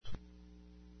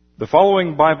The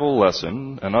following Bible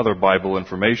lesson and other Bible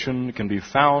information can be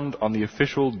found on the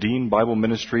official Dean Bible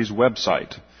Ministries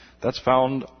website. That's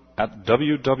found at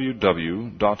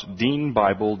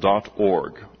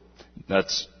www.deanbible.org.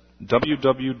 That's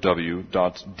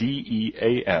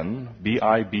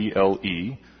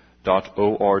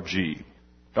www.deanbible.org.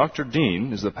 Dr.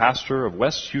 Dean is the pastor of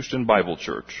West Houston Bible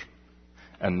Church.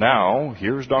 And now,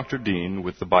 here's Dr. Dean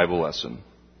with the Bible lesson.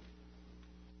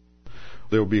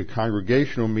 There will be a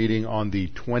congregational meeting on the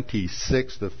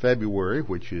 26th of February,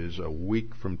 which is a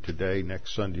week from today,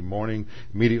 next Sunday morning,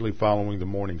 immediately following the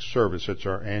morning service. It's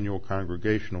our annual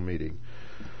congregational meeting.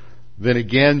 Then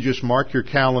again, just mark your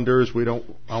calendars. I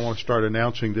want to start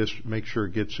announcing this, make sure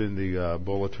it gets in the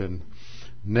bulletin.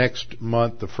 Next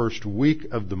month, the first week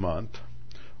of the month,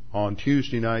 on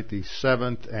Tuesday night the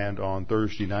 7th and on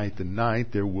Thursday night the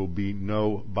 9th, there will be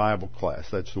no Bible class.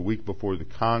 That's the week before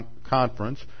the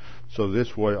conference. So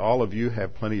this way all of you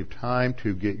have plenty of time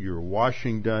to get your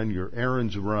washing done, your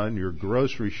errands run, your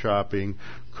grocery shopping,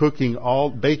 baking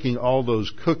all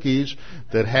those cookies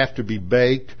that have to be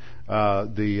baked.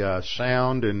 The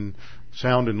sound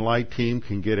and light team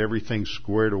can get everything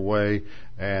squared away,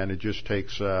 and it just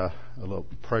takes a little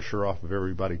pressure off of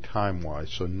everybody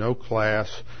time-wise. So no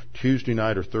class Tuesday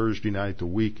night or Thursday night the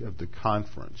week of the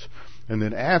conference. And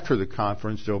then after the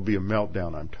conference, there'll be a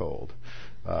meltdown, I'm told.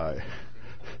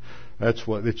 It's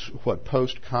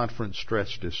post-conference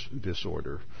stress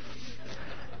disorder.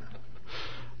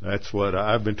 That's what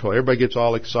I've been told. Everybody gets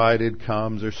all excited,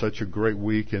 comes, there's such a great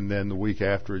week, and then the week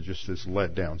after it's just this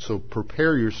letdown. So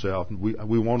prepare yourself.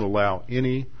 We won't allow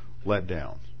any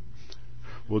letdowns.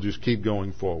 We'll just keep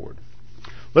going forward.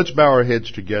 Let's bow our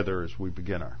heads together as we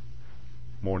begin our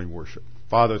morning worship.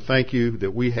 Father, thank you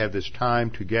that we have this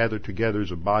time to gather together as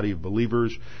a body of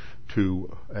believers to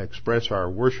express our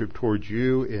worship towards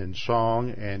you in song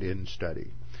and in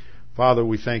study. Father,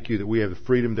 we thank you that we have the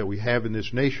freedom that we have in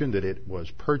this nation, that it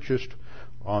was purchased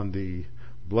on the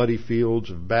bloody fields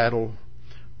of battle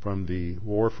from the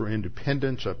war for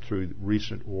independence up through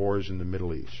recent wars in the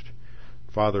Middle East.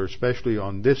 Father, especially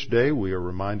on this day, we are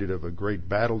reminded of a great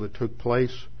battle that took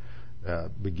place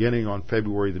beginning on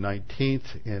February the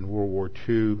 19th in World War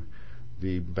II,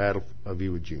 the Battle of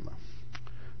Iwo Jima.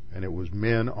 And it was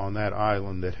men on that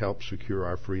island that helped secure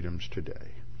our freedoms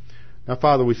today. Now,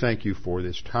 Father, we thank you for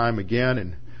this time again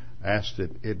and ask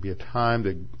that it be a time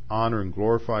to honor and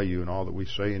glorify you in all that we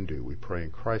say and do. We pray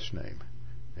in Christ's name.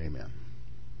 Amen.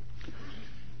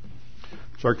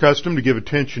 It's our custom to give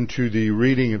attention to the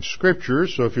reading of Scripture,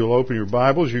 so if you'll open your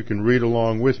Bibles, you can read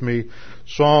along with me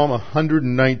Psalm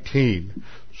 119.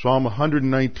 Psalm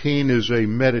 119 is a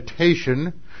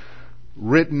meditation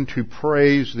written to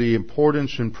praise the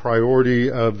importance and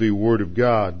priority of the Word of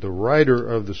God. The writer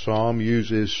of the psalm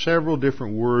uses several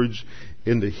different words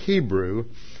in the Hebrew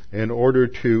in order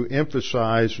to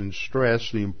emphasize and stress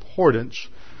the importance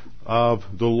of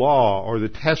the law or the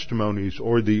testimonies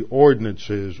or the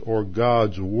ordinances or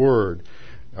God's Word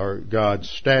or God's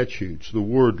statutes. The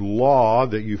word law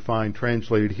that you find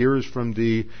translated here is from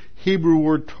the Hebrew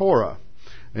word Torah.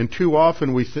 And too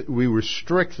often we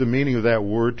restrict the meaning of that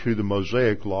word to the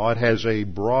Mosaic Law. It has a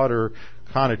broader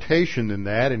connotation than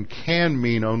that and can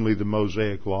mean only the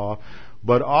Mosaic Law,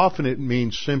 but often it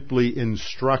means simply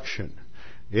instruction.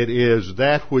 It is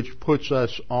that which puts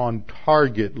us on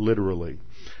target, literally.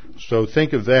 So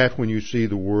think of that when you see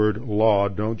the word law.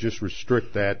 Don't just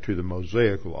restrict that to the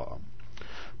Mosaic Law.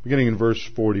 Beginning in verse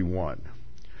 41.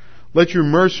 Let your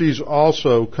mercies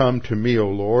also come to me, O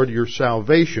Lord, your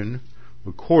salvation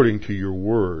according to your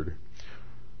word.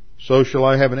 So shall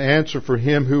I have an answer for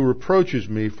him who reproaches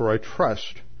me, for I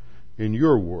trust in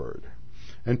your word.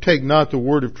 And take not the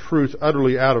word of truth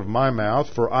utterly out of my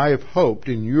mouth, for I have hoped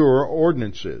in your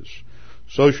ordinances.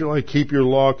 So shall I keep your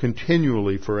law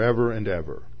continually forever and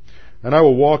ever. And I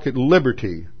will walk at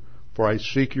liberty, for I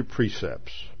seek your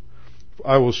precepts.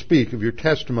 I will speak of your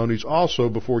testimonies also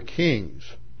before kings,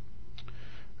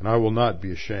 and I will not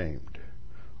be ashamed.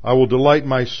 I will delight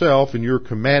myself in your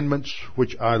commandments,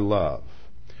 which I love.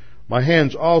 My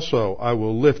hands also I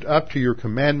will lift up to your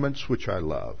commandments, which I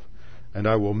love, and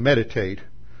I will meditate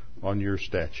on your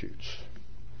statutes.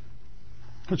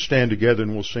 Let's stand together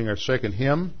and we'll sing our second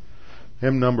hymn,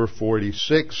 hymn number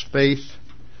 46, Faith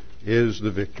is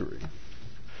the Victory.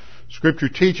 Scripture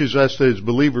teaches us that as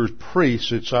believers,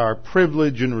 priests, it's our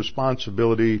privilege and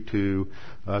responsibility to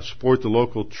support the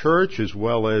local church as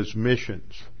well as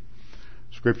missions.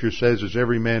 Scripture says, as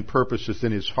every man purposeth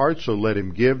in his heart, so let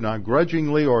him give, not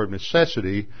grudgingly or of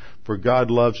necessity, for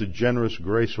God loves a generous,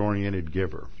 grace-oriented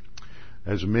giver.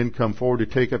 As the men come forward to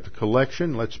take up the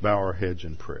collection, let's bow our heads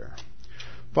in prayer.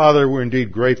 Father, we're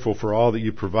indeed grateful for all that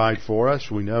you provide for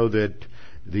us. We know that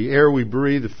the air we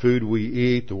breathe, the food we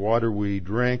eat, the water we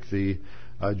drink, the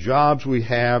jobs we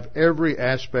have, every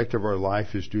aspect of our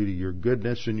life is due to your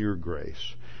goodness and your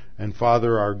grace. And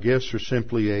Father, our gifts are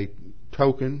simply a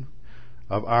token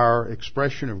of our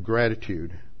expression of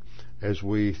gratitude as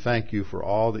we thank you for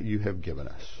all that you have given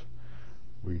us.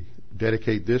 We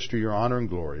dedicate this to your honor and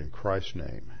glory in Christ's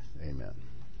name. Amen.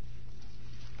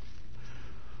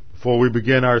 Before we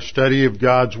begin our study of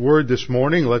God's Word this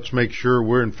morning, let's make sure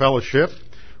we're in fellowship.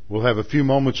 We'll have a few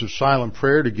moments of silent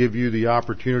prayer to give you the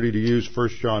opportunity to use 1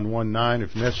 John 1:9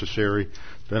 if necessary.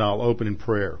 Then I'll open in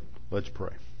prayer. Let's pray.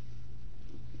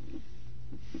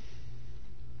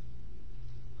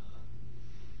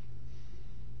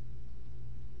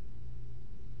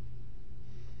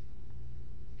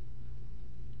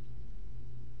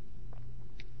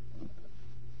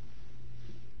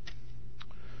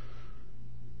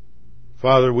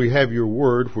 Father, we have your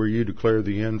word where you declare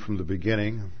the end from the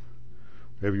beginning.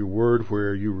 We have your word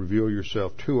where you reveal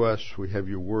yourself to us. We have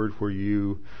your word where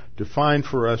you define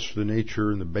for us the nature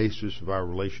and the basis of our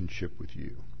relationship with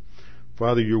you.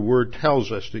 Father, your word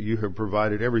tells us that you have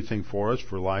provided everything for us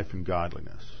for life and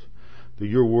godliness. That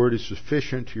your word is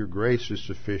sufficient, your grace is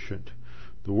sufficient,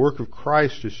 the work of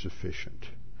Christ is sufficient.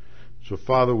 So,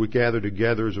 Father, we gather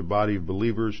together as a body of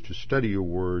believers to study your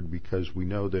word because we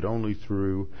know that only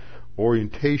through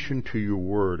orientation to your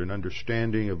word and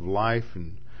understanding of life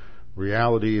and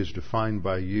reality as defined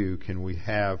by you can we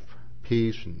have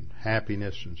peace and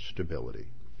happiness and stability.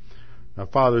 Now,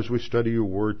 Father, as we study your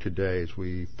word today, as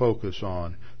we focus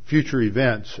on future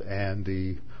events and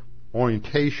the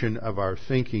orientation of our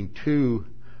thinking to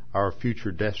our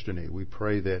future destiny, we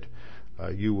pray that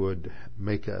you would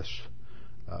make us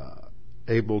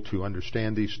able to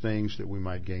understand these things, that we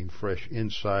might gain fresh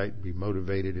insight, be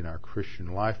motivated in our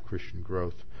Christian life, Christian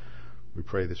growth. We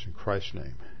pray this in Christ's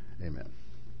name. Amen.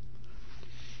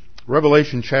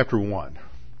 Revelation chapter 1.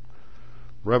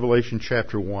 Revelation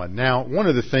chapter 1. Now, one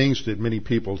of the things that many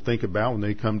people think about when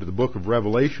they come to the book of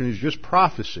Revelation is just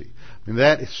prophecy. And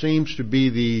that seems to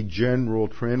be the general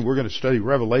trend. We're going to study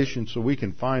Revelation so we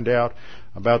can find out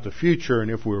about the future. And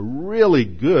if we're really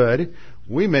good,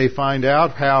 we may find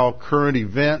out how current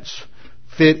events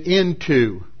fit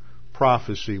into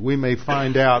prophecy. We may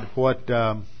find out what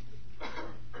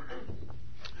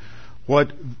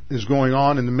is going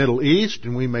on in the Middle East,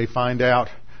 and we may find out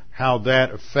how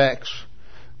that affects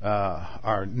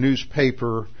our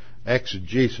newspaper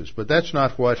exegesis. But that's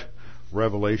not what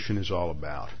Revelation is all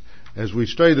about. As we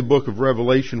study the book of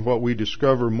Revelation, what we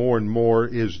discover more and more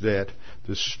is that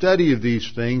the study of these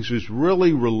things is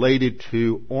really related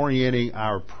to orienting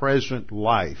our present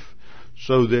life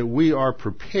so that we are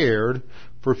prepared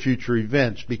for future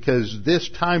events. Because this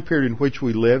time period in which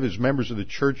we live as members of the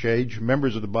church age,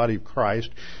 members of the body of Christ,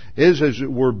 is, as it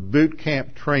were, boot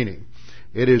camp training.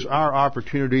 It is our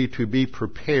opportunity to be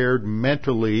prepared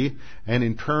mentally and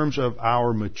in terms of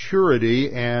our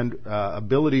maturity and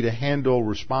ability to handle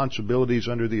responsibilities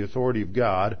under the authority of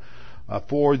God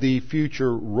for the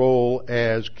future role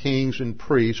as kings and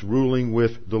priests ruling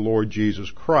with the Lord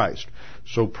Jesus Christ.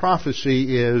 So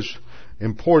prophecy is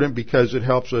important because it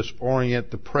helps us orient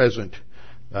the present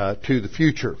to the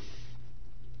future.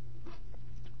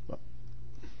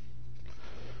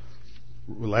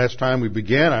 Last time we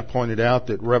began, I pointed out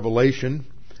that Revelation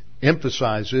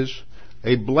emphasizes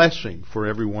a blessing for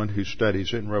everyone who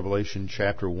studies it in Revelation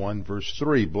chapter 1, verse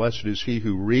 3. Blessed is he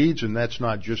who reads, and that's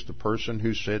not just the person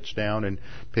who sits down and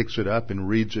picks it up and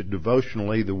reads it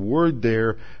devotionally. The word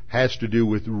there has to do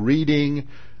with reading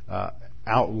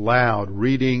out loud,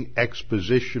 reading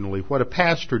expositionally, what a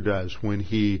pastor does when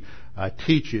he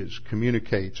teaches,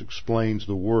 communicates, explains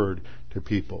the word to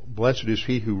people. Blessed is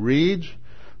he who reads.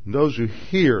 And those who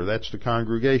hear, that's the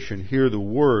congregation, hear the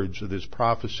words of this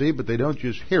prophecy, but they don't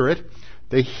just hear it,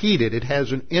 they heed it. It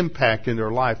has an impact in their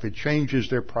life. It changes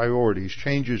their priorities,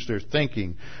 changes their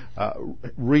thinking,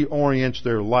 reorients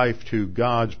their life to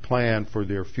God's plan for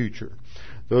their future.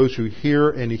 Those who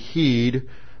hear and heed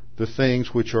the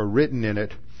things which are written in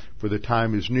it, for the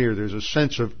time is near. There's a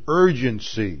sense of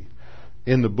urgency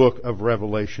in the book of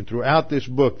Revelation. Throughout this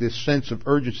book, this sense of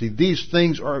urgency. These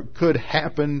things could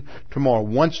happen tomorrow.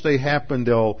 Once they happen,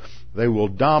 they will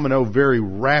domino very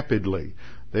rapidly.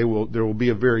 There will be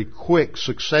a very quick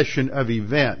succession of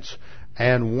events.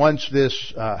 And once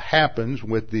this happens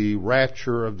with the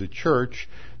rapture of the church,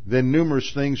 then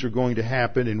numerous things are going to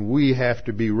happen, and we have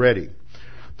to be ready.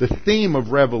 The theme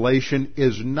of Revelation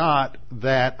is not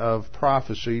that of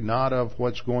prophecy, not of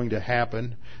what's going to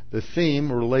happen. The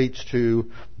theme relates to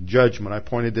judgment. I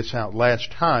pointed this out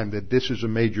last time, that this is a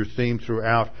major theme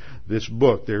throughout this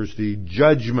book. There's the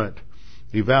judgment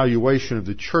evaluation of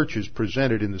the churches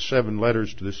presented in the 7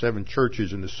 letters to the 7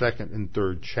 churches in the 2nd and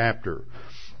 3rd chapter.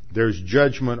 There's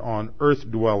judgment on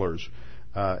earth dwellers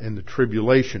in the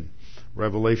tribulation.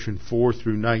 Revelation 4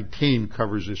 through 19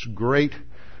 covers this great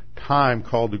time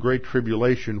called the Great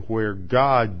Tribulation, where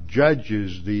God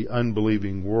judges the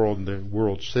unbelieving world and the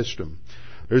world system.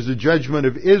 There's the judgment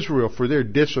of Israel for their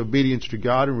disobedience to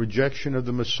God and rejection of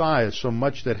the Messiah. So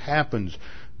much that happens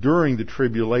during the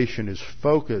tribulation is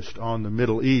focused on the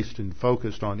Middle East and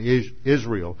focused on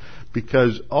Israel,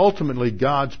 because ultimately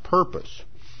God's purpose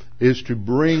is to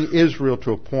bring Israel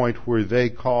to a point where they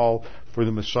call for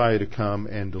the Messiah to come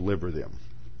and deliver them.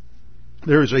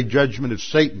 There is a judgment of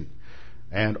Satan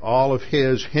and all of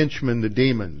his henchmen, the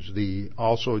demons,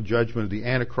 also a judgment of the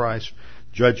Antichrist,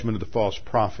 judgment of the false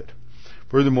prophet.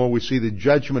 Furthermore, we see the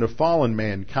judgment of fallen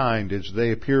mankind as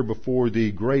they appear before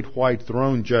the great white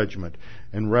throne judgment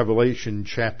in Revelation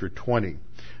chapter 20.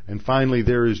 And finally,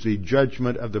 there is the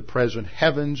judgment of the present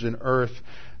heavens and earth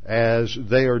as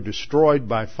they are destroyed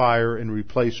by fire and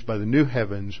replaced by the new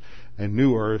heavens and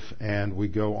new earth, and we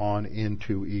go on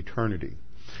into eternity.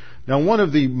 Now, one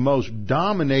of the most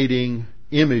dominating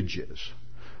images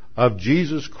of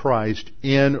Jesus Christ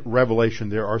in Revelation,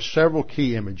 there are several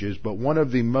key images, but one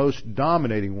of the most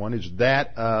dominating one is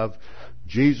that of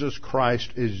Jesus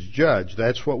Christ as judge.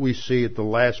 That's what we see at the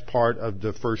last part of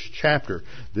the first chapter.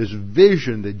 This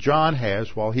vision that John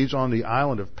has while he's on the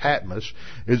island of Patmos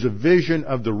is a vision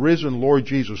of the risen Lord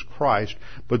Jesus Christ,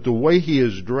 but the way he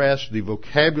is dressed, the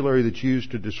vocabulary that's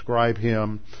used to describe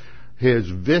him, his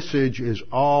visage is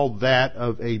all that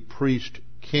of a priest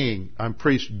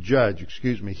judge.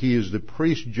 He is the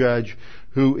priest judge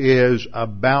who is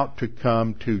about to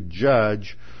come to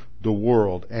judge the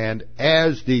world. And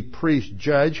as the priest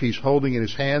judge, he's holding in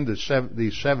his hand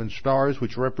the 7 stars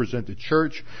which represent the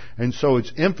church. And so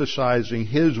it's emphasizing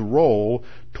his role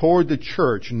toward the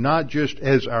church, not just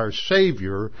as our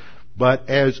Savior, but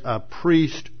as a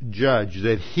priest judge,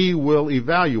 that he will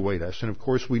evaluate us. And of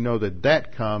course we know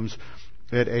that comes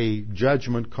at a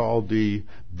judgment called the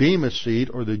Bema seat,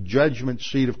 or the judgment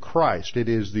seat of Christ. It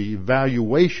is the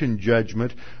evaluation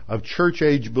judgment of church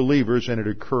age believers, and it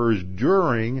occurs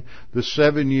during the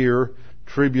 7-year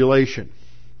tribulation.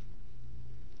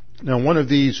 Now, one of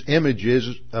these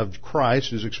images of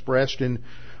Christ is expressed in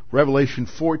Revelation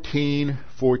 14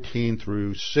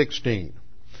 through 16.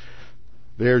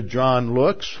 There John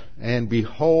looks, and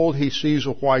behold, he sees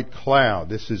a white cloud.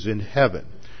 This is in heaven.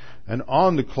 And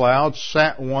on the cloud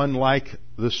sat one like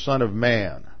the Son of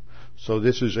Man. So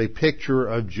this is a picture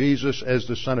of Jesus as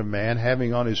the Son of Man,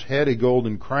 having on his head a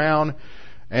golden crown,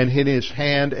 and in his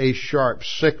hand a sharp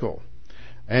sickle.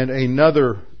 And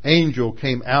another angel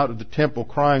came out of the temple,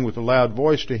 crying with a loud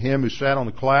voice to him who sat on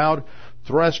the cloud,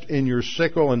 "Thrust in your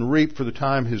sickle and reap, for the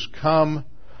time has come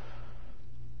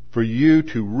for you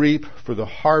to reap, for the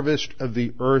harvest of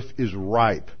the earth is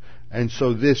ripe." And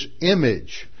so this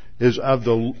image is of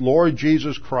the Lord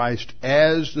Jesus Christ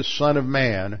as the Son of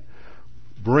Man,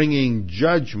 bringing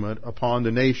judgment upon the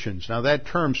nations. Now, that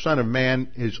term Son of Man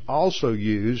is also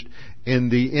used in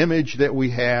the image that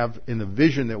we have, in the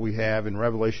vision that we have in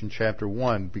Revelation chapter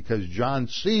 1, because John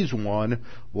sees one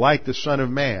like the Son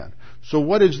of Man. So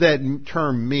what does that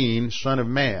term mean, Son of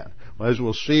Man? Well, as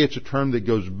we'll see, it's a term that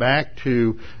goes back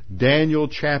to Daniel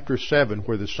chapter 7,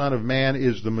 where the Son of Man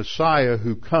is the Messiah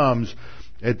who comes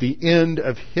at the end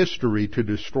of history to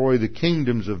destroy the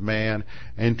kingdoms of man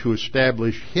and to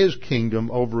establish his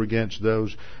kingdom over against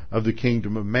those of the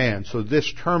kingdom of man. So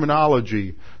this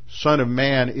terminology, Son of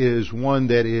Man, is one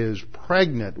that is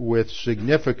pregnant with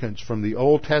significance from the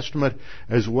Old Testament,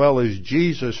 as well as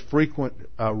Jesus' frequent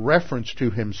reference to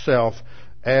himself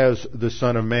as the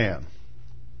Son of Man.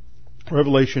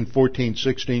 Revelation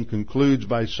 14:16 concludes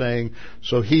by saying,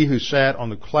 "So he who sat on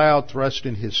the cloud thrust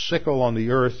in his sickle on the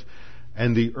earth,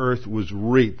 and the earth was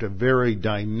reaped." A very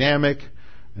dynamic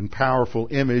and powerful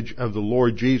image of the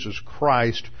Lord Jesus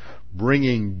Christ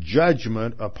bringing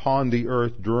judgment upon the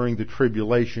earth during the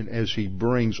tribulation as he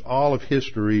brings all of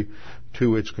history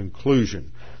to its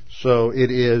conclusion. So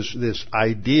it is this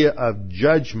idea of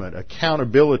judgment,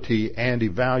 accountability, and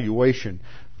evaluation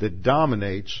that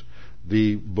dominates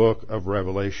the book of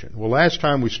Revelation. Well, last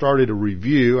time we started a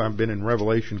review. I've been in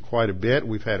Revelation quite a bit.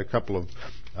 We've had a couple of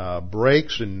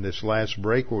breaks, and this last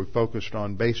break where we focused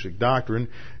on basic doctrine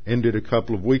ended a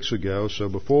couple of weeks ago. So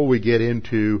before we get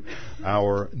into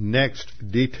our next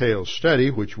detailed study,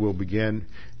 which will begin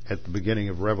at the beginning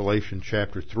of Revelation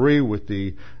chapter 3 with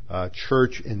the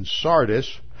church in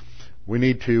Sardis, we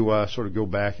need to sort of go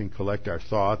back and collect our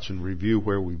thoughts and review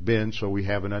where we've been so we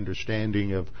have an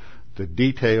understanding of the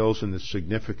details and the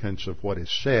significance of what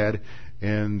is said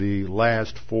in the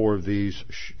last four of these,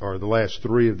 or the last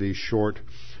three of these short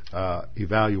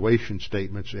evaluation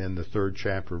statements in the third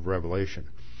chapter of Revelation.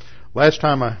 Last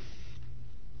time I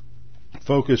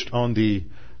focused on the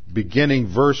beginning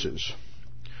verses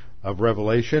of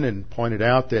Revelation and pointed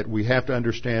out that we have to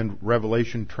understand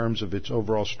Revelation in terms of its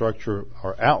overall structure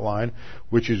or outline,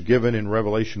 which is given in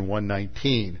Revelation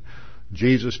 1:19.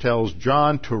 Jesus tells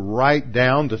John to write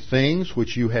down the things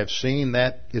which you have seen.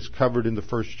 That is covered in the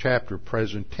first chapter,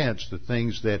 present tense, the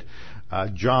things that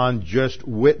John just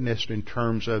witnessed in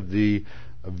terms of the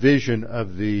vision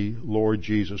of the Lord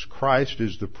Jesus Christ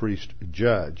as the priest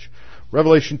judge.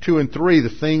 Revelation 2 and 3, the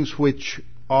things which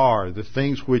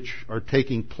are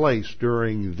taking place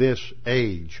during this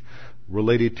age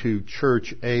related to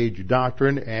church age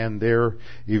doctrine and their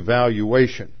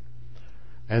evaluation.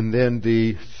 And then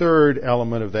the third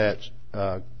element of that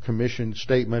commission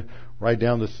statement, write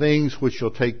down the things which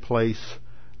shall take place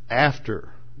after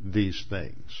these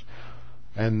things.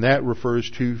 And that refers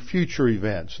to future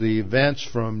events. The events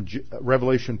from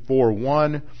Revelation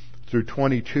 4:1 through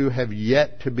 22 have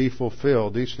yet to be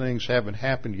fulfilled. These things haven't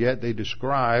happened yet. They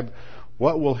describe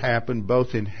what will happen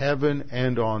both in heaven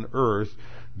and on earth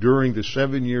during the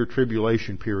 7-year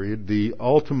tribulation period, the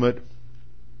ultimate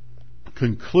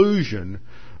conclusion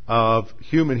of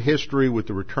human history with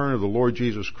the return of the Lord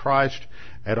Jesus Christ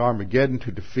at Armageddon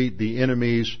to defeat the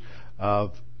enemies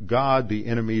of God, the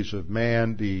enemies of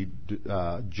man, the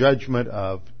judgment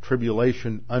of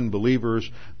tribulation unbelievers,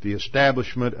 the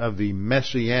establishment of the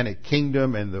Messianic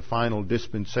kingdom and the final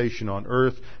dispensation on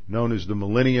earth known as the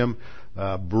millennium.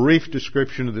 Brief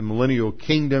description of the millennial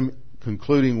kingdom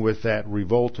concluding with that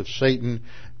revolt of Satan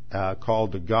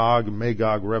called the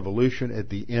Gog-Magog revolution at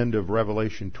the end of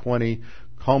Revelation 20,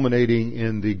 culminating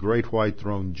in the great white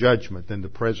throne judgment. Then the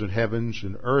present heavens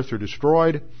and earth are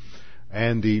destroyed,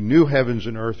 and the new heavens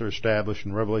and earth are established,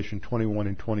 and Revelation 21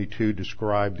 and 22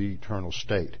 describe the eternal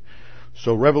state.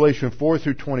 So Revelation 4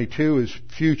 through 22 is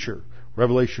future.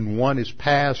 Revelation 1 is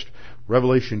past.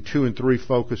 Revelation 2 and 3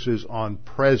 focuses on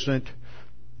present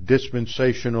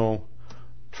dispensational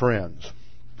trends.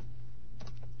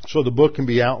 So the book can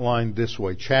be outlined this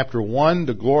way. Chapter 1,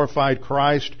 the glorified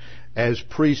Christ as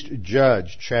priest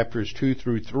judge. Chapters 2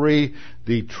 through 3,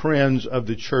 the trends of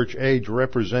the church age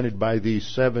represented by these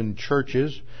 7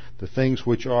 churches, the things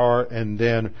which are, and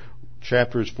then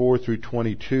chapters 4 through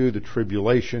 22, the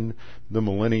tribulation, the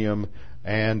millennium,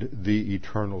 and the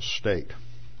eternal state.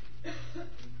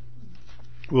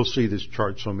 We'll see this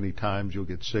chart so many times you'll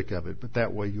get sick of it, but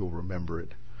that way you'll remember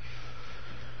it.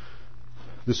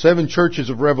 The 7 churches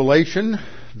of Revelation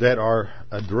that are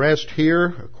addressed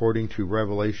here, according to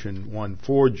Revelation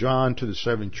 1:4, John to the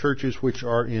 7 churches which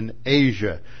are in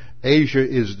Asia. Asia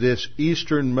is this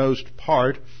easternmost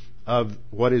part of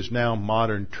what is now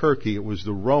modern Turkey. It was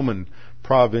the Roman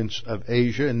province of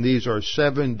Asia, and these are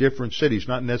 7 different cities,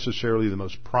 not necessarily the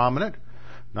most prominent,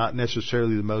 not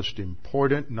necessarily the most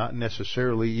important, not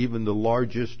necessarily even the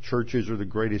largest churches or the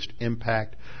greatest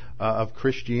impact of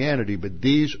Christianity, but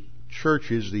these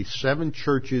churches, these 7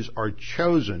 churches, are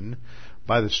chosen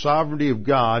by the sovereignty of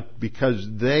God because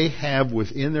they have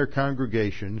within their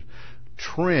congregation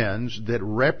trends that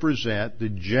represent the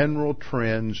general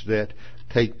trends that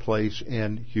take place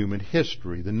in human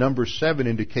history. The number 7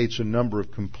 indicates a number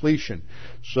of completion.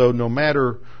 So no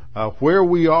matter where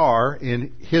we are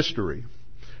in history,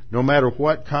 no matter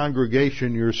what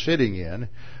congregation you're sitting in,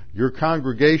 your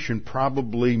congregation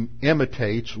probably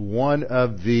imitates one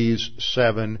of these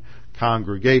 7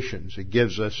 congregations. It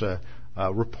gives us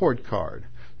a report card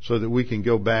so that we can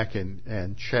go back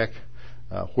and check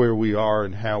where we are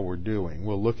and how we're doing.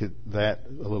 We'll look at that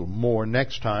a little more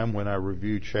next time when I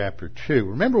review chapter 2.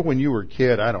 Remember when you were a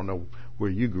kid, I don't know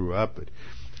where you grew up, but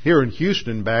here in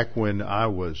Houston back when I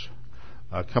was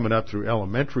coming up through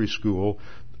elementary school,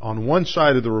 on one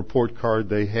side of the report card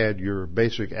they had your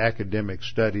basic academic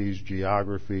studies,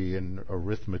 geography and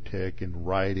arithmetic and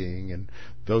writing and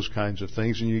those kinds of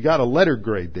things, and you got a letter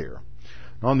grade there.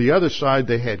 On the other side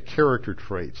they had character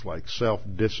traits like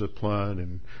self-discipline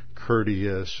and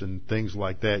courteous and things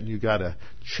like that. And you got a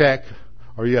check,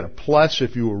 or you got a plus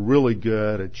if you were really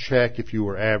good, a check if you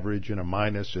were average, and a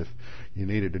minus if you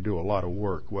needed to do a lot of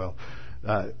work. Well,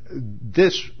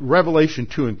 this Revelation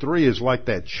 2 and 3 is like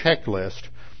that checklist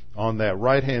on that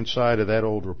right-hand side of that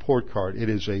old report card. It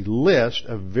is a list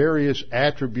of various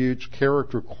attributes,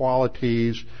 character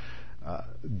qualities,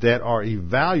 that are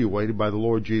evaluated by the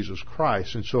Lord Jesus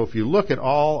Christ. And so if you look at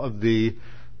all of the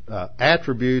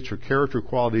attributes or character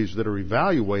qualities that are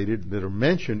evaluated, that are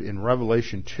mentioned in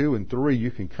Revelation 2 and 3,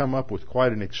 you can come up with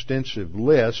quite an extensive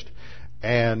list,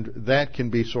 and that can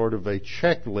be sort of a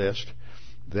checklist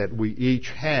that we each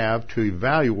have to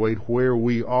evaluate where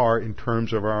we are in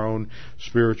terms of our own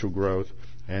spiritual growth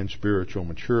and spiritual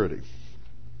maturity.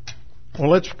 Well,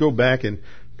 let's go back and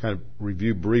kind of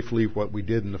review briefly what we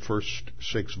did in the first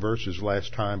 6 verses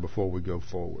last time before we go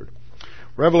forward.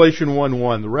 Revelation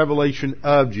 1:1, the revelation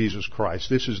of Jesus Christ.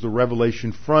 This is the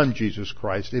revelation from Jesus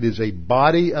Christ. It is a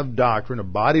body of doctrine, a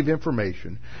body of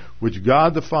information, which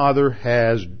God the Father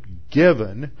has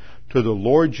given to the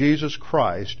Lord Jesus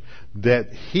Christ, that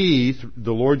He,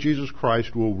 the Lord Jesus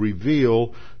Christ, will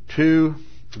reveal to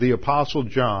the Apostle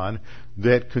John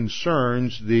that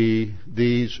concerns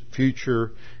these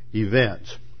future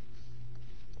events.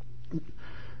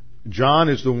 John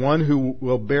is the one who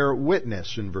will bear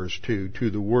witness, in verse 2,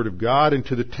 to the Word of God and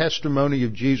to the testimony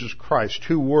of Jesus Christ.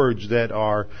 2 words that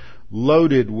are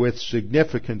loaded with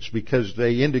significance because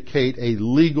they indicate a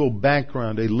legal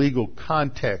background, a legal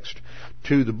context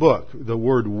to the book. The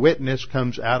word witness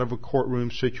comes out of a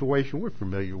courtroom situation. We're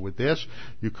familiar with this.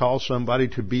 You call somebody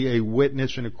to be a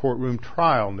witness in a courtroom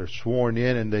trial, and they're sworn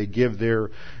in and they give their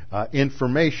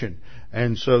information.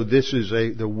 And so this is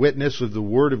the witness of the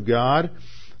Word of God.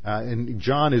 And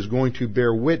John is going to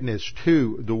bear witness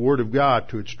to the Word of God,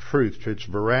 to its truth, to its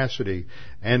veracity,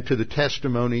 and to the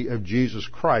testimony of Jesus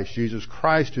Christ. Jesus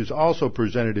Christ is also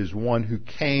presented as one who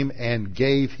came and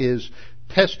gave His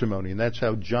testimony, and that's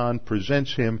how John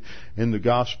presents Him in the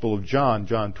Gospel of John.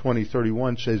 John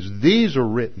 20:31 says, "These are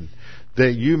written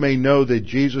that you may know that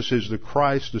Jesus is the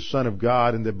Christ, the Son of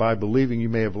God, and that by believing you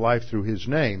may have life through His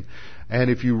name." And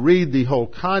if you read the whole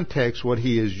context, what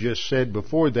he has just said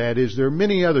before that is there are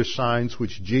many other signs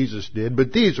which Jesus did,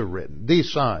 but these are written,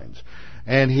 these signs.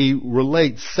 And he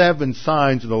relates 7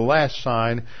 signs, and the last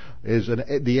sign is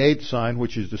the 8th sign,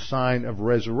 which is the sign of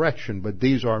resurrection. But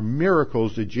these are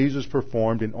miracles that Jesus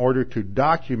performed in order to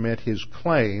document His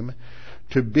claim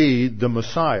to be the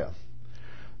Messiah.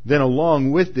 Then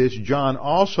along with this, John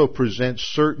also presents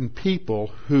certain people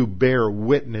who bear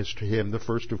witness to Him. The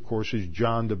first, of course, is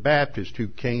John the Baptist, who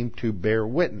came to bear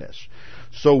witness.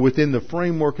 So within the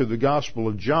framework of the Gospel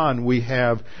of John, we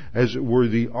have, as it were,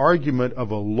 the argument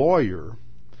of a lawyer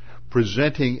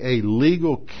presenting a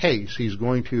legal case. He's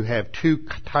going to have 2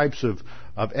 types of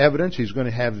evidence. He's going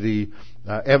to have the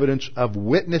evidence of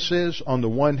witnesses on the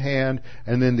one hand,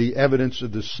 and then the evidence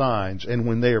of the signs. And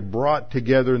when they are brought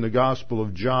together in the Gospel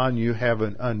of John, you have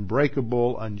an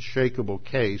unbreakable, unshakable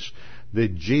case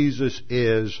that Jesus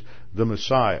is the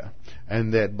Messiah,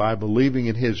 and that by believing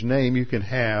in His name you can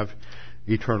have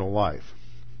eternal life.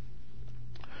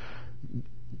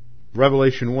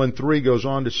 Revelation 1:3 goes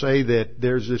on to say that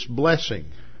there's this blessing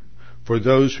for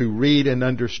those who read and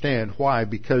understand. Why?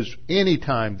 Because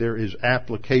anytime there is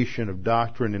application of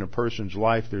doctrine in a person's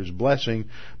life, there's blessing,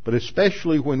 but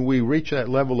especially when we reach that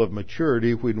level of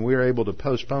maturity, when we're able to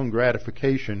postpone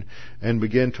gratification and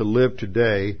begin to live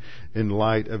today in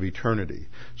light of eternity.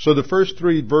 So the first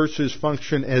 3 verses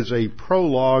function as a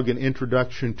prologue and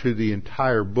introduction to the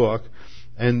entire book,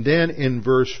 and then in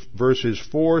verses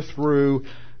 4 through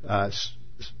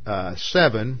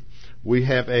 7, we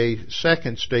have a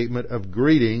second statement of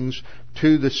greetings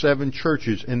to the 7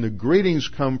 churches. And the greetings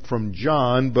come from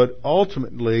John, but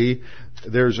ultimately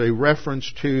there's a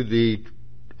reference to the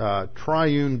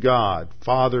triune God,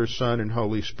 Father, Son, and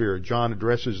Holy Spirit. John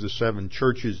addresses the 7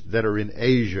 churches that are in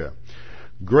Asia.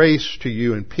 Grace to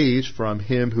you and peace from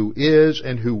Him who is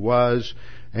and who was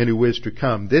and who is to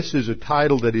come. This is a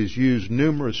title that is used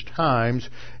numerous times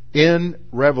in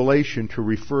Revelation to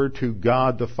refer to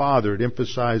God the Father. It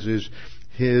emphasizes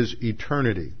His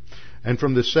eternity. And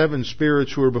from the 7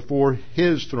 spirits who are before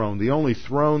His throne, the only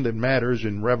throne that matters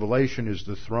in Revelation is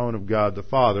the throne of God the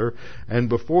Father. And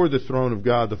before the throne of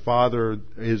God the Father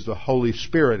is the Holy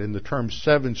Spirit. And the term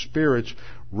 7 spirits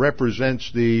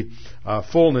represents the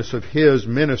fullness of His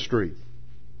ministry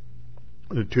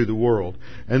to the world.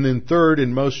 And then third,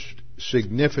 and most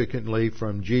significantly,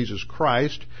 from Jesus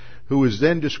Christ, who is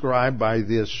then described by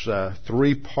this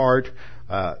 3-part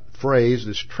phrase,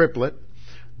 this triplet: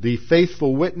 the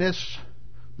faithful witness,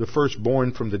 the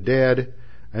firstborn from the dead,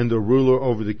 and the ruler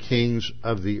over the kings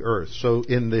of the earth. So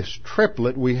in this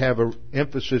triplet, we have an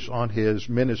emphasis on His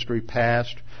ministry,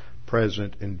 past,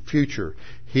 present, and future.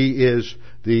 He is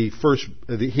the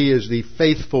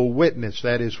faithful witness.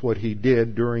 That is what he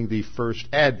did during the first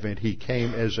advent. He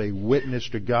came as a witness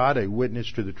to God, a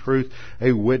witness to the truth,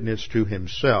 a witness to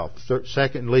himself.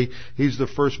 Secondly, he's the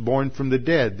firstborn from the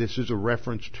dead. This is a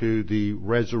reference to the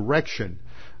resurrection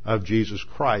of Jesus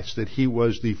Christ, that he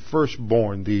was the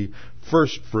firstborn, the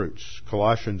firstfruits.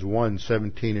 Colossians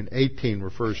 1:17 and 18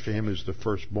 refers to him as the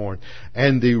firstborn.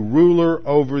 And the ruler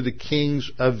over the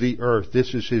kings of the earth.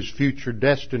 This is his future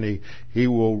destiny. He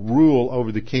will rule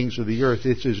over the kings of the earth.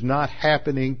 This is not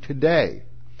happening today.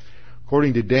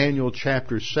 According to Daniel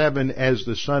chapter 7, as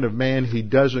the Son of Man, he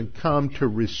doesn't come to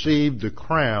receive the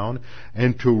crown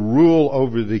and to rule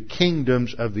over the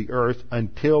kingdoms of the earth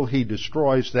until he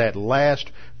destroys that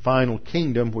last final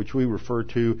kingdom, which we refer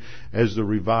to as the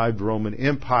revived Roman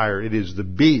Empire. It is the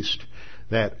beast,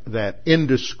 that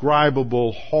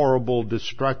indescribable, horrible,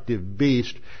 destructive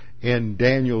beast in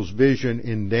Daniel's vision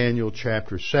in Daniel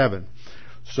chapter 7.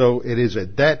 So it is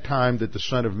at that time that the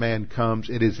Son of Man comes.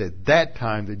 It is at that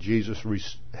time that Jesus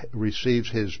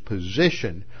receives his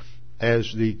position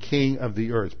as the King of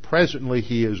the earth. Presently,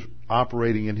 he is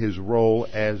operating in his role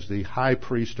as the high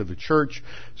priest of the church,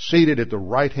 seated at the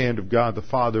right hand of God the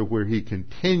Father, where he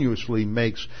continuously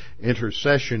makes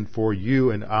intercession for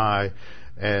you and I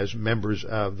as members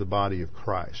of the body of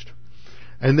Christ.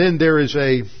 And then there is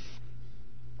a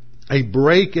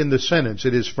break in the sentence.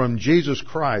 It is from Jesus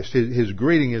Christ. His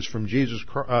greeting is from Jesus,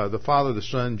 the Father, the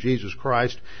Son, Jesus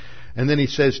Christ. And then he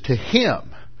says, to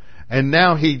him. And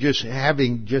now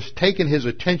having just taken his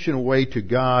attention away to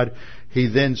God, he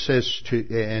then says to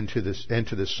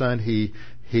the Son,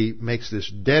 he makes this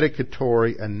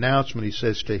dedicatory announcement. He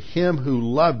says, to him who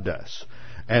loved us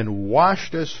and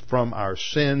washed us from our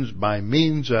sins by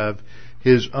means of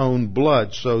his own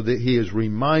blood, so that he is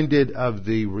reminded of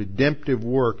the redemptive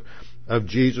work of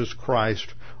Jesus Christ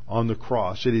on the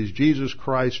cross. It is Jesus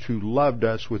Christ who loved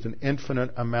us with an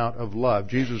infinite amount of love.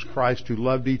 Jesus Christ who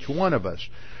loved each one of us,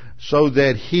 so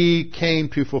that he came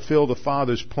to fulfill the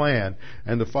Father's plan.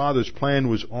 And the Father's plan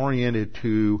was oriented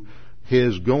to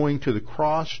his going to the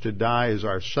cross to die as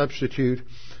our substitute.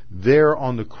 There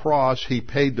on the cross, he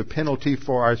paid the penalty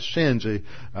for our sins.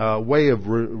 A way of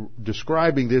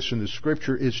describing this in the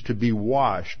Scripture is to be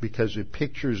washed, because it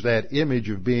pictures that image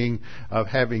of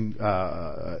having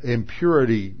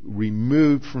impurity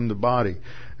removed from the body.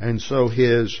 And so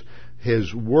his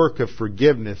work of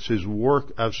forgiveness, his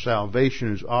work of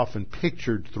salvation is often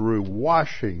pictured through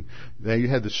washing. Now you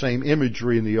have the same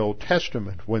imagery in the Old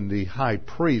Testament. When the high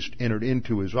priest entered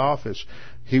into his office,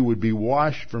 he would be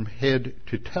washed from head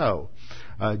to toe.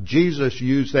 Jesus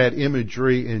used that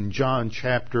imagery in John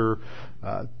chapter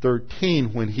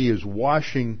 13 when he is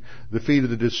washing the feet of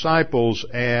the disciples,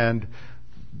 and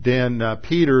then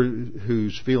Peter,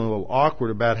 who's feeling a little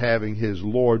awkward about having his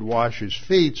Lord wash his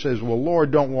feet, says, well,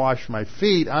 Lord, don't wash my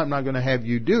feet. I'm not going to have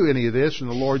you do any of this. And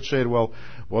the Lord said, well,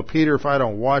 Peter, if I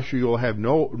don't wash you, you'll have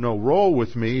no role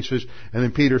with me. He says, and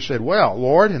then Peter said, well,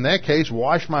 Lord, in that case,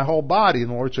 wash my whole body. And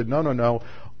the Lord said, no.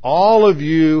 All of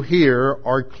you here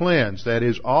are cleansed. That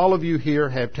is, all of you here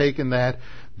have taken that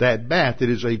bath. It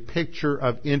is a picture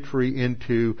of entry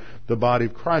into the body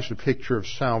of Christ, a picture of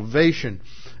salvation.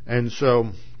 And so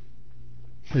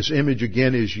this image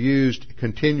again is used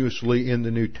continuously in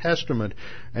the New Testament,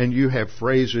 and you have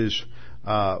phrases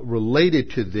related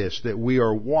to this, that we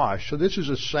are washed. So this is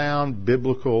a sound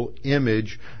biblical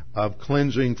image of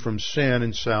cleansing from sin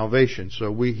and salvation.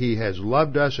 So he has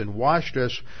loved us and washed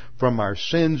us from our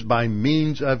sins by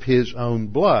means of his own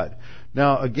blood.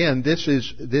 Now again, this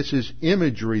is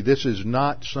imagery. This is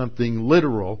not something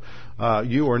literal.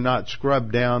 You are not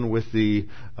scrubbed down with the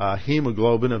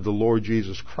hemoglobin of the Lord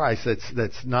Jesus Christ.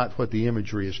 That's not what the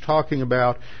imagery is talking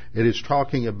about. It is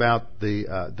talking about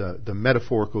the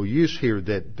metaphorical use here,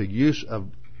 that the use of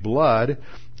blood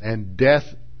and death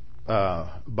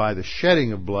by the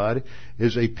shedding of blood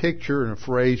is a picture and a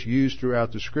phrase used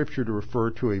throughout the Scripture to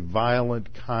refer to a violent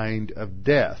kind of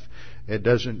death. It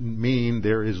doesn't mean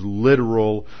there is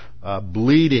literal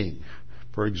bleeding.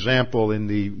 For example, in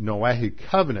the Noahic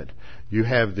covenant, you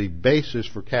have the basis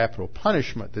for capital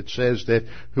punishment that says that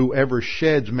whoever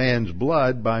sheds man's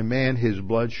blood, by man his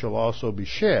blood shall also be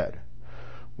shed.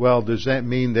 Well, does that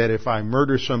mean that if I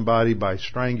murder somebody by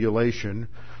strangulation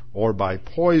or by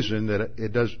poison, that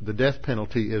the death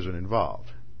penalty isn't involved?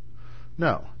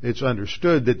 No. It's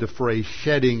understood that the phrase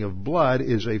shedding of blood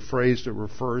is a phrase that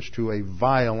refers to a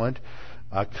violent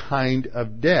kind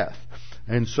of death.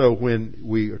 And so when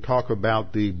we talk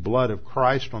about the blood of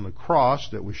Christ on the cross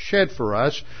that was shed for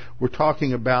us, we're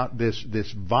talking about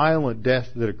this violent death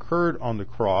that occurred on the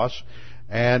cross.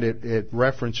 and it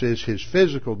references his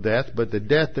physical death, but the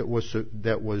death that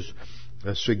was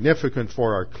significant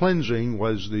for our cleansing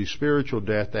was the spiritual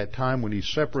death, that time when he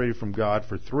separated from God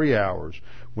for 3 hours,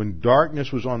 when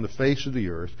darkness was on the face of the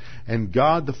earth, and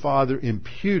God the Father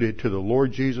imputed to the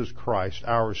Lord Jesus Christ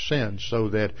our sins, so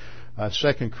that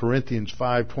 2 Corinthians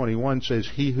 5:21 says,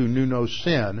 "He who knew no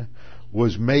sin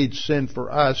was made sin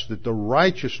for us, that the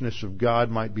righteousness of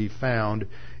God might be found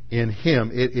in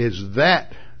him." It is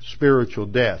that spiritual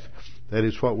death that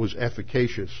is what was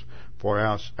efficacious for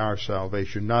our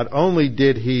salvation. Not only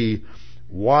did he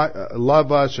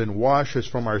love us and wash us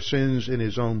from our sins in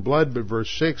his own blood, but verse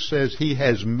 6 says he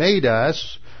has made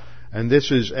us, and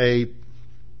this is a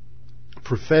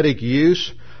prophetic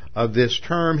use of this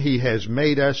term, he has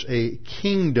made us a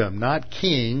kingdom, not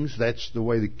kings, that's the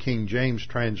way the King James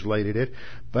translated it,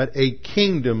 but a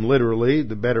kingdom, literally,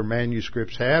 the better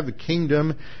manuscripts have, a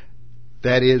kingdom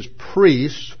that is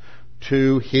priests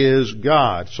to his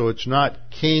God. So it's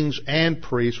not kings and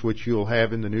priests, which you'll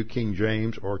have in the New King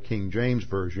James or King James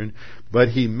Version, but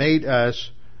he made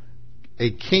us a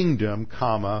kingdom,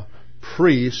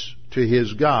 priests to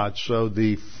his God. So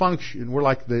the function, we're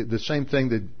like the same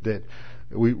thing that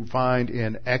we find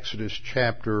in Exodus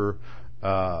chapter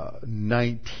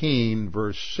 19,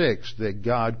 verse 6, that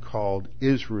God called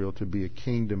Israel to be a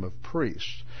kingdom of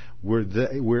priests.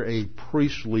 We're a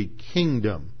priestly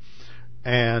kingdom,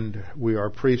 and we are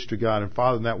priests to God and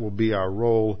Father, and that will be our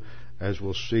role, as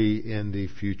we'll see in the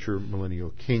future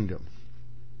millennial kingdom.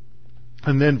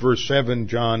 And then verse 7,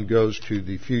 John goes to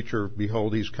the future.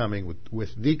 Behold, he's coming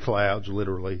with the clouds,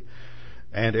 literally,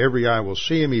 and every eye will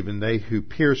see him, even they who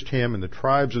pierced him, and the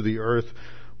tribes of the earth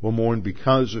will mourn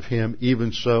because of him.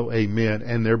 Even so, amen.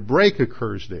 And their break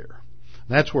occurs there.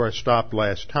 That's where I stopped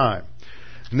last time.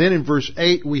 And then in verse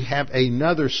 8 we have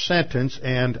another sentence,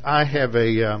 and I have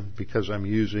because I'm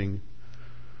using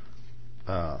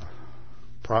Tim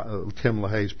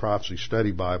LaHaye's Prophecy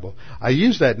Study Bible, I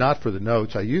use that not for the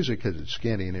notes, I use it because it's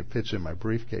skinny and it fits in my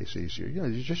briefcase easier.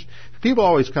 People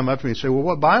always come up to me and say, well,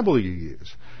 what Bible do you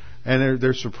use? And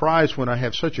they're surprised when I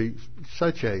have such a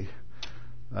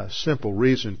simple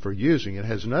reason for using it. It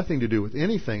has nothing to do with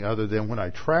anything other than when I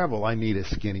travel, I need a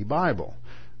skinny Bible.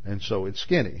 And so it's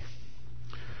skinny.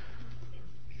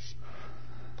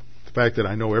 The fact that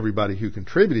I know everybody who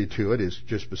contributed to it is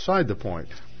just beside the point.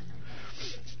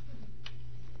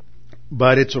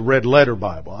 But it's a red letter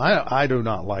Bible. I do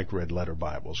not like red letter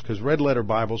Bibles, because red letter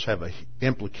Bibles have an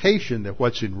implication that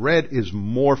what's in red is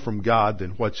more from God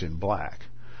than what's in black.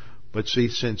 But see,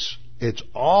 since it's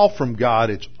all from God,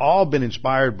 it's all been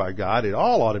inspired by God, it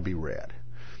all ought to be read,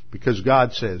 because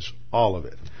God says all of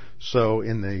it. So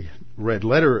in the red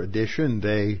letter edition,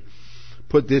 they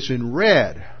put this in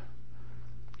red.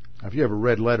 Now, if you have a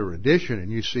red letter edition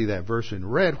and you see that verse in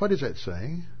red, what is that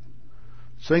saying?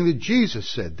 It's saying that Jesus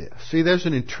said this. See, there's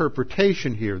an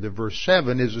interpretation here. The verse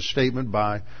 7 is a statement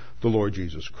by the Lord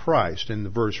Jesus Christ. And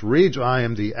the verse reads, I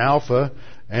am the Alpha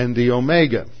and the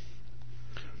Omega,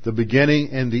 the beginning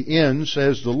and the end,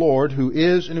 says the Lord, who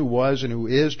is and who was and who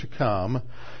is to come,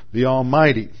 the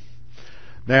Almighty.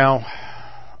 Now,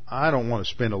 I don't want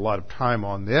to spend a lot of time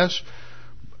on this.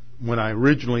 When I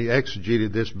originally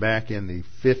exegeted this back in the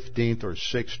 15th or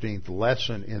 16th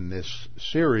lesson in this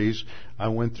series, I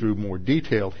went through more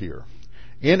detail here.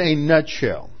 In a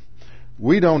nutshell,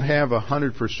 we don't have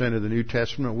 100% of the New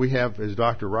Testament. We have, as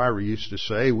Dr. Ryrie used to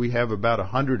say, we have about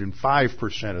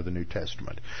 105% of the New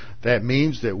Testament. That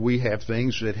means that we have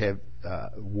things that have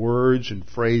words and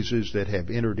phrases that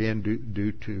have entered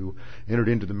into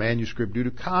the manuscript due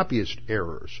to copyist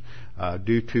errors,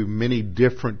 due to many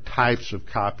different types of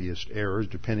copyist errors,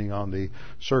 depending on the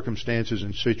circumstances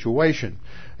and situation.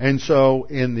 And so,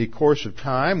 in the course of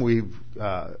time,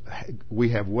 we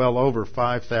have well over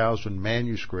 5,000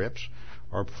 manuscripts,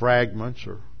 or fragments,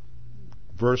 or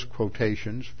verse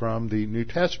quotations from the New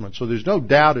Testament. So there's no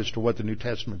doubt as to what the New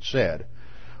Testament said.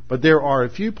 But there are a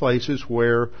few places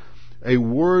where a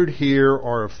word here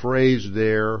or a phrase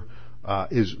there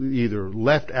is either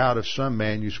left out of some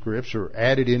manuscripts or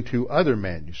added into other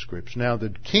manuscripts. Now, the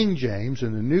King James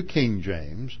and the New King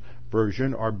James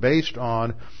Version are based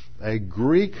on a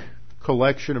Greek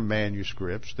collection of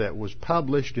manuscripts that was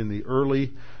published in the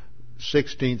early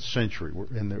 16th century,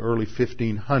 in the early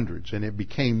 1500s, and it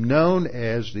became known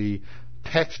as the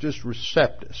Textus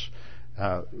Receptus,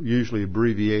 usually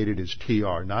abbreviated as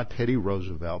TR, not Teddy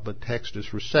Roosevelt, but Textus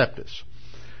Receptus.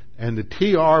 And the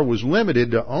TR was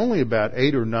limited to only about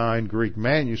 8 or 9 Greek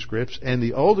manuscripts, and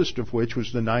the oldest of which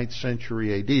was the 9th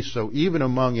century AD. So even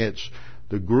among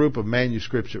the group of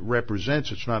manuscripts it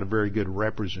represents, it's not a very good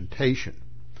representation.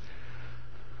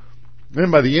 Then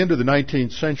by the end of the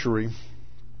 19th century,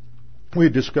 we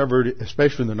discovered,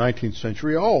 especially in the 19th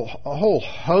century, a whole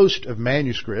host of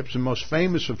manuscripts, the most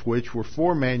famous of which were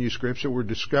 4 manuscripts that were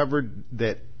discovered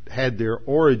that had their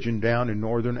origin down in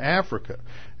northern Africa.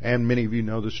 And many of you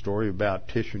know the story about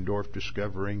Tischendorf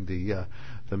discovering the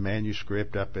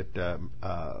manuscript up at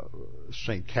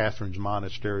St. Catherine's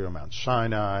Monastery on Mount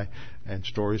Sinai, and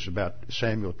stories about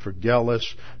Samuel Tregelles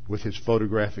with his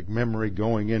photographic memory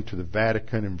going into the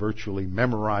Vatican and virtually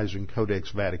memorizing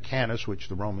Codex Vaticanus, which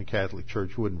the Roman Catholic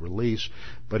Church wouldn't release,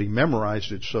 but he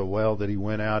memorized it so well that he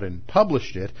went out and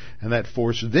published it, and that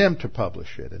forced them to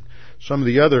publish it. And some of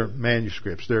the other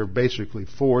manuscripts, there are basically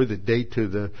 4 that date to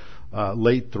the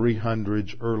late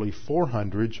 300s, early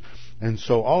 400s, and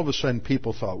so all of a sudden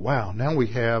people thought, wow, now we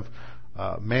have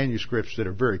manuscripts that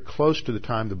are very close to the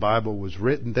time the Bible was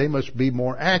written. They must be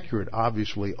more accurate.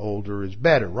 Obviously, older is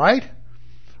better, right?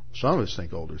 Some of us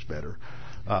think older is better.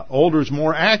 Older is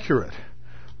more accurate.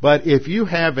 But if you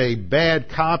have a bad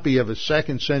copy of a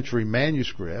 2nd century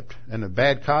manuscript, and a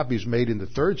bad copy is made in the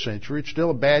 3rd century, it's still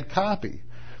a bad copy.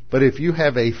 But if you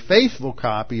have a faithful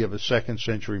copy of a 2nd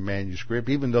century manuscript,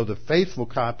 even though the faithful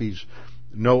copy's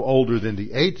no older than the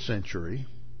 8th century,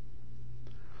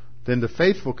 then the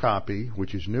faithful copy,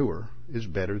 which is newer, is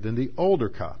better than the older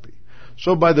copy.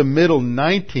 So by the middle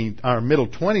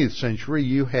 20th century,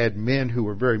 you had men who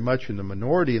were very much in the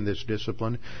minority in this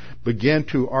discipline begin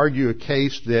to argue a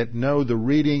case that no, the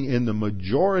reading in the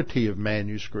majority of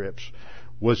manuscripts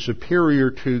was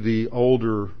superior to the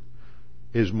older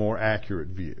is more accurate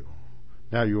view.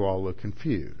 Now you all look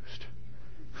confused.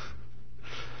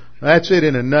 That's it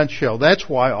in a nutshell. That's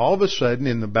why all of a sudden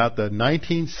in about the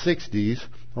 1960s,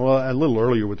 well, a little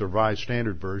earlier with the Revised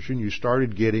Standard Version, you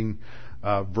started getting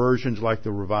versions like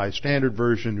the Revised Standard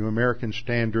Version, New American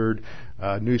Standard,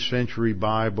 New Century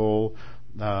Bible,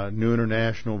 New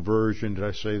International Version, did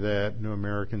I say that? New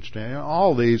American Standard.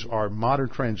 All these are modern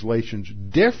translations,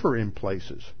 differ in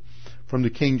places from the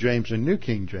King James and New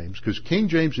King James, because King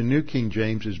James and New King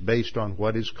James is based on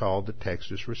what is called the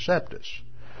Textus Receptus.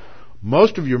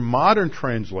 Most of your modern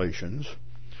translations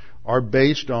are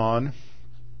based on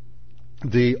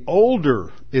the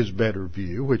older is better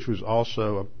view, which was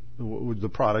also the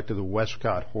product of the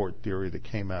Westcott-Hort theory that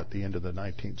came out at the end of the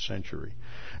 19th century.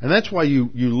 And that's why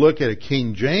you look at a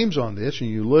King James on this,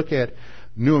 and you look at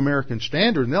New American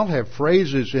Standard, and they'll have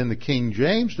phrases in the King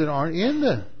James that aren't in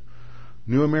the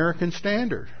New American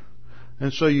Standard.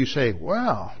 And so you say,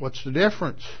 wow, what's the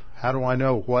difference? How do I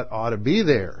know what ought to be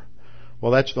there?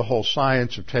 Well, that's the whole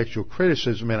science of textual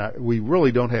criticism, and we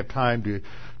really don't have time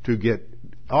to get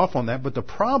off on that. But the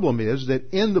problem is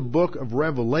that in the book of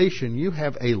Revelation, you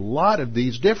have a lot of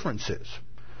these differences.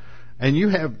 And you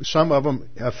have some of them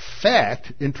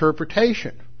affect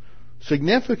interpretation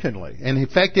significantly and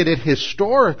affected it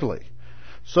historically.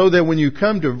 So that when you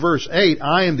come to verse 8,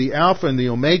 I am the Alpha and the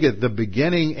Omega, the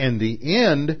beginning and the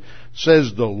end,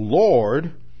 says the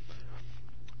Lord,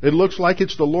 it looks like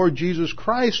it's the Lord Jesus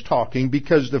Christ talking,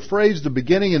 because the phrase the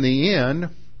beginning and the end,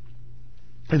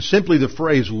 and simply the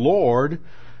phrase Lord,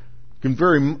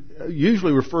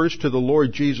 usually refers to the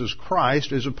Lord Jesus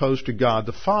Christ as opposed to God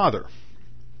the Father.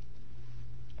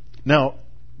 Now,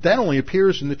 that only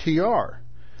appears in the TR.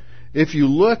 If you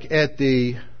look at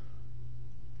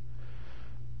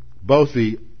both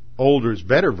the older is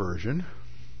better version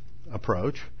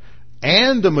approach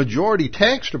and the majority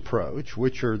text approach,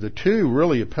 which are the two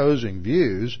really opposing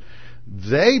views,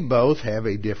 they both have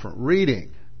a different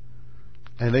reading.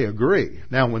 And they agree.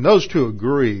 Now, when those two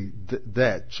agree,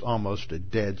 that's almost a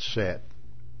dead set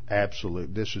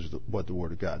absolute. This is what the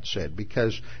Word of God said,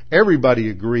 because everybody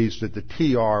agrees that the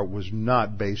TR was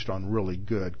not based on really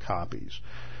good copies.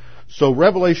 So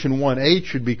Revelation 1:8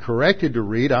 should be corrected to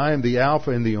read, I am the Alpha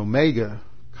and the Omega,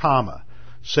 comma,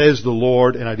 says the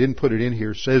Lord, and I didn't put it in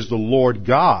here, says the Lord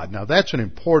God. Now that's an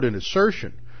important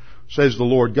assertion, says the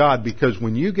Lord God, because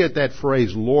when you get that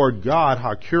phrase, Lord God,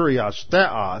 hakurios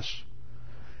theos,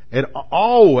 it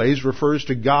always refers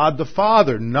to God the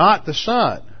Father, not the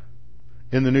Son,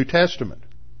 in the New Testament,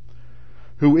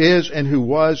 who is and who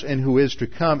was and who is to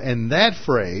come. And that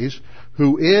phrase,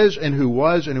 who is and who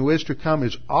was and who is to come,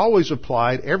 is always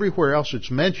applied everywhere else it's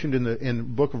mentioned in the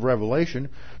book of Revelation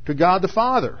to God the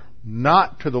Father,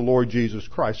 not to the Lord Jesus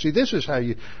Christ. See, this is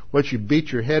what you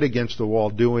beat your head against the wall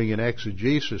doing in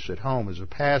exegesis at home as a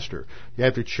pastor. You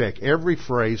have to check every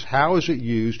phrase. How is it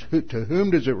used? To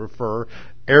whom does it refer?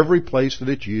 Every place that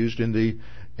it's used in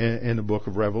the book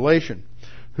of Revelation.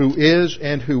 Who is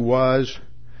and who was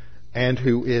and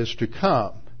who is to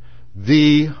come.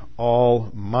 The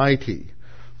Almighty.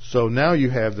 So now you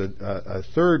have a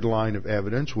third line of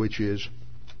evidence, which is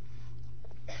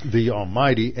the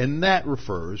Almighty, and that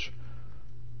refers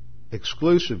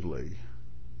exclusively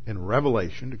in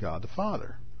Revelation to God the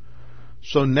Father.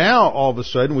 So now, all of a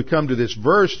sudden, we come to this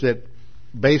verse that,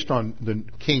 based on the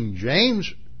King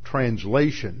James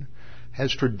translation,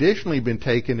 has traditionally been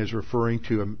taken as referring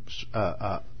to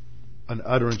an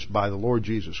utterance by the Lord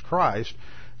Jesus Christ.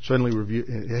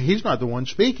 Suddenly, He's not the one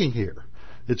speaking here.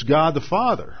 It's God the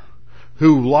Father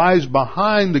who lies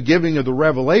behind the giving of the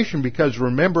revelation, because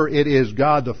remember, it is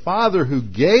God the Father who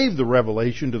gave the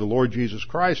revelation to the Lord Jesus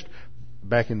Christ,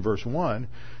 back in verse 1,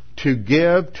 to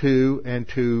give to and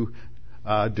to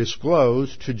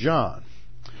disclose to John.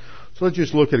 So let's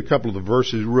just look at a couple of the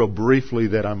verses real briefly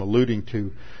that I'm alluding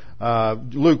to.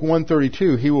 Luke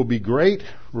 1:32, He will be great,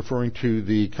 referring to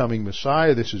the coming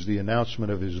Messiah. This is the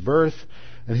announcement of His birth.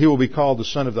 And He will be called the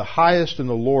Son of the Highest, and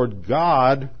the Lord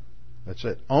God. That's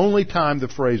the only time the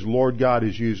phrase Lord God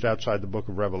is used outside the book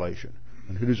of Revelation.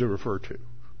 And who does it refer to?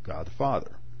 God the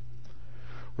Father.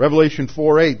 Revelation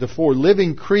 4:8, the four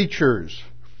living creatures,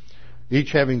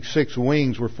 each having 6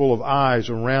 wings, were full of eyes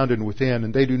around and within,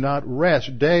 and they do not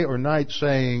rest day or night,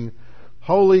 saying,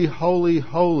 Holy, holy,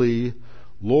 holy,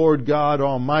 Lord God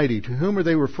Almighty. To whom are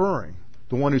they referring?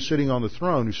 The one who's sitting on the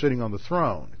throne. Who's sitting on the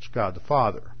throne? It's God the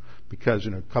Father. Because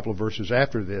in a couple of verses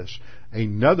after this,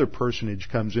 another personage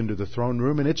comes into the throne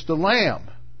room, and it's the Lamb.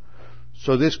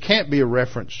 So this can't be a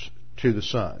reference to the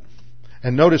Son.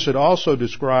 And notice it also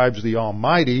describes the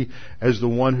Almighty as the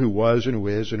one who was and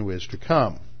who is to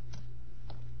come.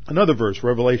 Another verse,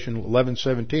 Revelation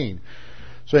 11:17,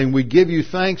 saying, We give you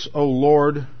thanks, O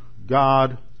Lord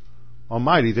God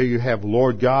Almighty. There you have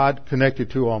Lord God connected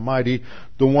to Almighty,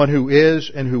 the one who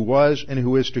is and who was and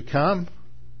who is to come.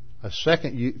 A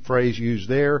second phrase used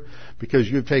there, because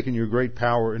you've taken your great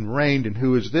power and reigned. And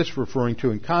who is this referring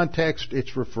to in context?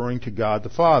 It's referring to God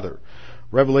the Father.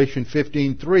 Revelation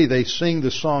 15:3, they sing the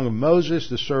song of Moses,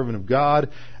 the servant of God,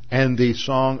 and the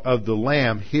song of the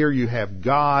Lamb. Here you have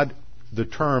God,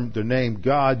 the name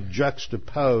God,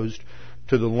 juxtaposed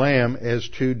to the Lamb as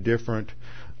two different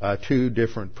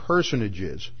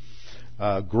personages.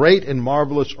 Great and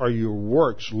marvelous are your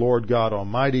works, Lord God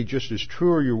Almighty. Just as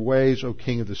true are your ways, O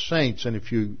King of the saints. And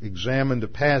if you examine the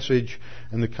passage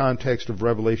in the context of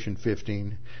Revelation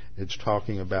 15, it's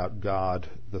talking about God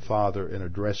the Father and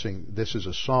addressing, this is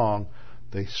a song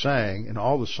they sang, and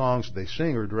all the songs that they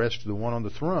sing are addressed to the one on the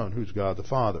throne, who's God the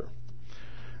Father.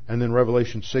 And then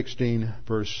Revelation 16,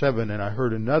 verse 7, and I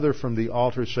heard another from the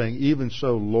altar saying, Even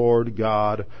so, Lord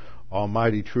God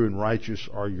Almighty, true and righteous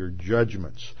are your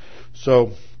judgments.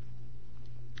 So,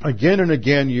 again and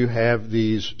again you have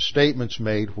these statements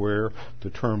made where the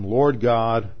term Lord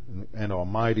God and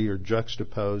Almighty are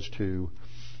juxtaposed to,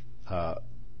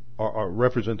 or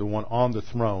represent the one on the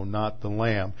throne, not the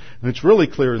Lamb. And it's really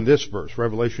clear in this verse,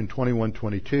 Revelation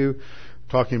 21:22,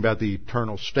 talking about the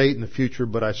eternal state in the future,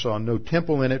 but I saw no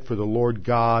temple in it for the Lord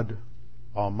God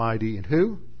Almighty. And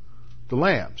who? The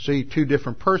Lamb. See, two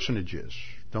different personages.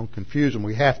 Don't confuse them.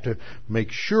 We have to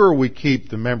make sure we keep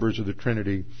the members of the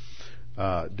Trinity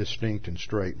distinct and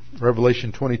straight.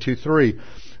 Revelation 22:3,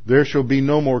 there shall be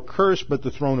no more curse, but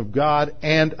the throne of God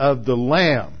and of the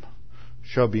Lamb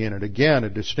shall be in it. Again, a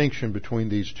distinction between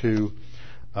these two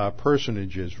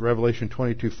personages. Revelation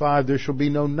 22:5, there shall be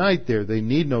no night there. They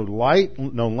need no light,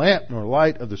 no lamp, nor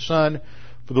light of the sun,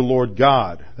 for the Lord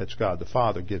God, that's God the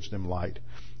Father, gives them light,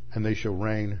 and they shall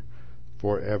reign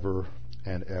forever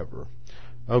and ever.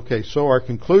 Okay, so our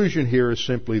conclusion here is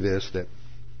simply this,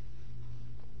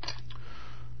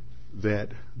 that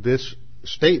this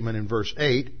statement in verse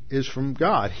 8 is from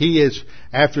God. He is,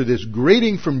 after this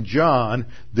greeting from John,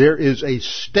 there is a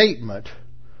statement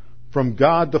from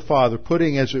God the Father,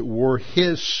 putting, as it were,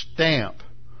 His stamp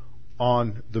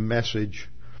on the message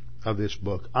of this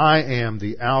book. I am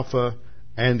the Alpha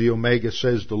and the Omega,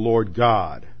 says the Lord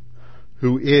God,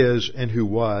 who is and who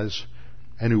was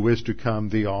and who is to come,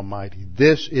 the Almighty.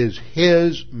 This is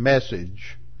His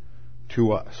message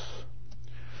to us.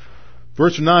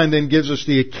 Verse 9 then gives us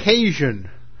the occasion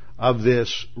of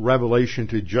this revelation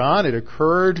to John. It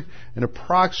occurred in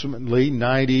approximately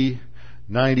AD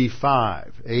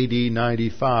 95,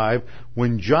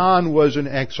 when John was in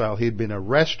exile. He had been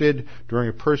arrested during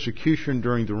a persecution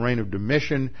during the reign of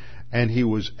Domitian, and he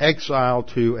was exiled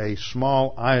to a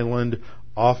small island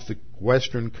off the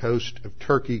western coast of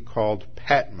Turkey called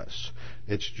Patmos.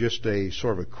 It's just a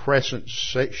sort of a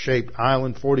crescent-shaped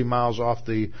island 40 miles off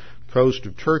the coast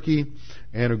of Turkey,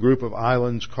 and a group of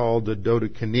islands called the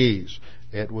Dodecanese.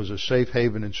 It was a safe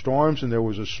haven in storms, and there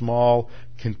was a small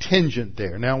contingent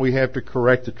there. Now we have to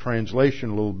correct the translation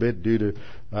a little bit due to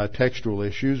textual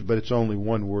issues, but it's only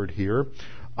one word here.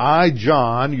 I,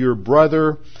 John, your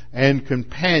brother and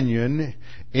companion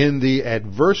in the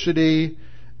adversity,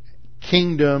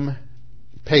 kingdom,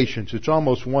 patience. It's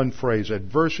almost one phrase.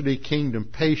 Adversity, kingdom,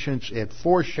 patience. It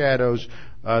foreshadows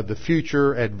the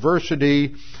future.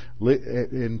 Adversity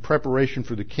in preparation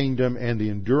for the kingdom and the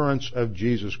endurance of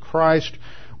Jesus Christ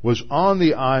was on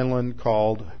the island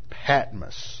called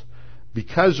Patmos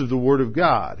because of the Word of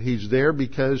God. He's there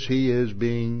because he is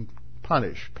being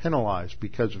punished, penalized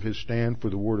because of his stand for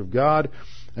the Word of God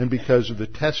and because of the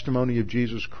testimony of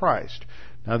Jesus Christ.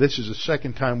 Now, this is the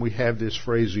second time we have this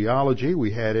phraseology.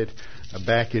 We had it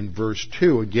back in verse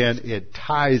 2. Again, it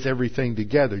ties everything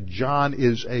together. John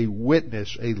is a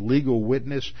witness, a legal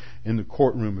witness in the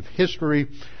courtroom of history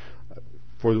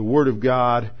for the Word of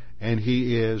God, and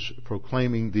he is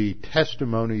proclaiming the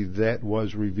testimony that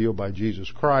was revealed by Jesus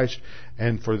Christ,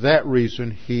 and for that reason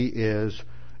he is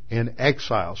in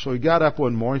exile. So he got up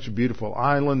one morning. It's a beautiful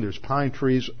island. There's pine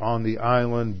trees on the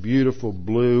island, beautiful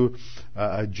blue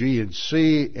Aegean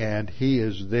Sea, and he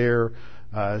is there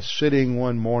sitting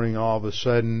one morning. All of a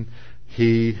sudden,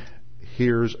 he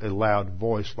hears a loud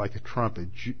voice like a trumpet.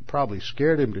 Probably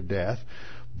scared him to death,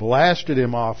 blasted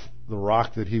him off the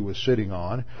rock that he was sitting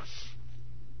on.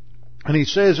 And he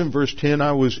says in verse 10,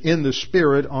 I was in the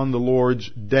Spirit on the Lord's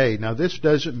day. Now, this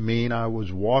doesn't mean I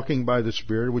was walking by the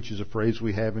Spirit, which is a phrase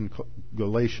we have in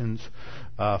Galatians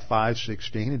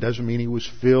 5:16. It doesn't mean he was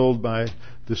filled by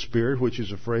the Spirit, which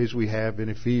is a phrase we have in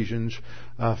Ephesians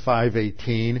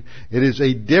 5:18. It is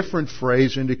a different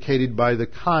phrase indicated by the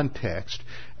context.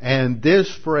 And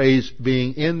this phrase,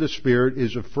 being in the Spirit,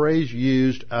 is a phrase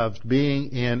used of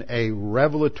being in a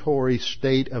revelatory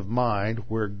state of mind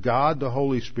where God, the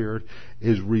Holy Spirit,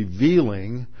 is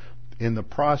revealing in the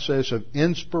process of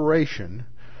inspiration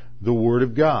the Word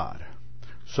of God.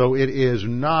 So it is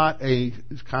not a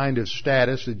kind of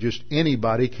status that just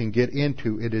anybody can get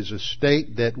into. It is a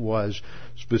state that was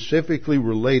specifically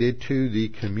related to the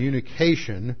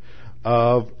communication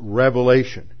of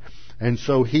revelation. And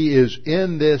so he is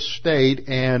in this state,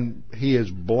 and he is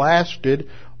blasted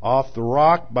off the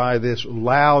rock by this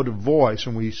loud voice.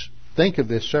 And we think of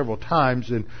this several times,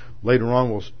 and later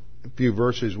on, a few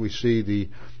verses, we see the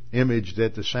image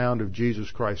that the sound of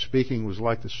Jesus Christ speaking was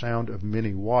like the sound of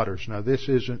many waters. Now, this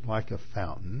isn't like a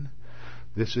fountain.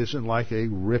 This isn't like a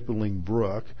rippling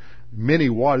brook. Many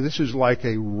waters. This is like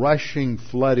a rushing,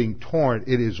 flooding torrent.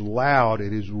 It is loud.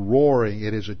 It is roaring.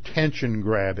 It is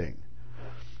attention-grabbing.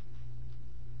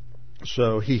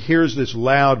 So he hears this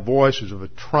loud voice as of a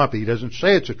trumpet. He doesn't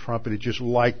say it's a trumpet, it's just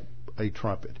like a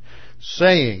trumpet.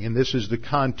 Saying, and this is the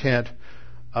content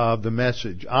of the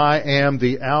message, I am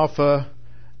the Alpha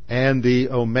and the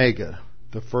Omega,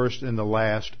 the first and the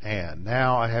last and.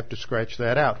 Now I have to scratch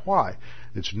that out. Why?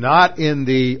 It's not in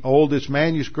the oldest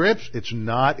manuscripts. It's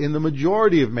not in the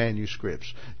majority of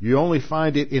manuscripts. You only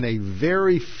find it in a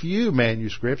very few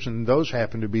manuscripts, and those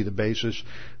happen to be the basis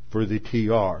for the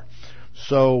TR.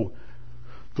 So,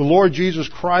 the Lord Jesus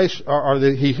Christ,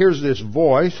 he hears this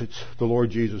voice, it's the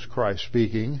Lord Jesus Christ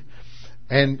speaking,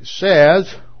 and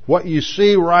says, what you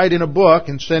see, write in a book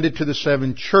and send it to the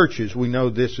 7 churches. We know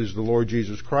this is the Lord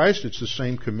Jesus Christ. It's the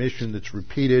same commission that's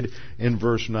repeated in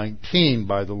verse 19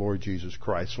 by the Lord Jesus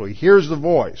Christ. So he hears the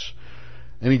voice,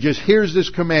 and he just hears this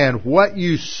command, what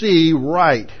you see,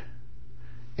 write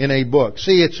in a book.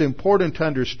 See, it's important to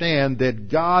understand that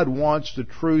God wants the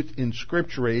truth in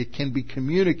Scripture. It can be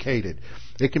communicated.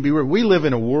 It can be. We live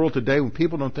in a world today when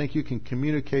people don't think you can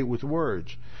communicate with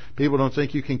words. People don't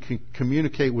think you can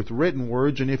communicate with written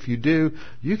words, and if you do,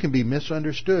 you can be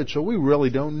misunderstood. So we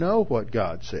really don't know what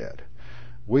God said.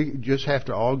 We just have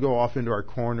to all go off into our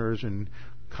corners and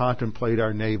contemplate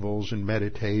our navels and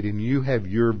meditate, and you have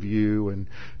your view, and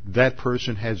that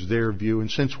person has their view. And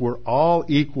since we're all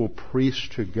equal priests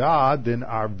to God, then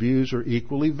our views are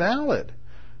equally valid,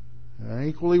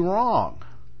 equally wrong.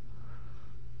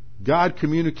 God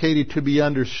communicated to be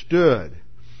understood.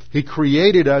 He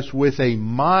created us with a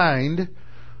mind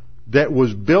that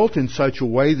was built in such a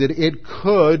way that it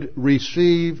could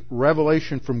receive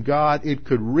revelation from God, it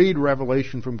could read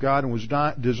revelation from God, and was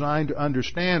designed to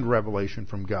understand revelation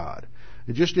from God.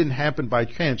 It just didn't happen by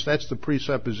chance. That's the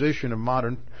presupposition of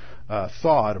modern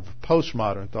thought, of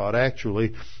postmodern thought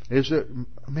actually, is that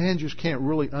man just can't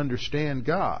really understand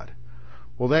God.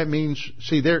 Well, that means,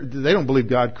 see, they don't believe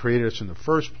God created us in the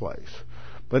first place.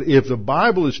 But if the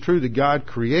Bible is true that God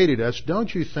created us,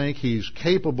 don't you think He's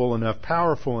capable enough,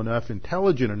 powerful enough,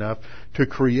 intelligent enough to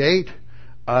create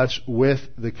us with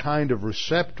the kind of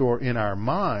receptor in our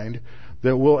mind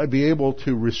that will be able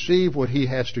to receive what He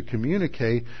has to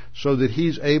communicate so that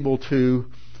He's able to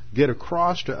get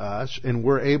across to us and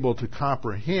we're able to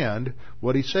comprehend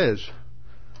what he says.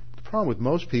 The problem with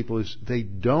most people is they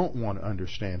don't want to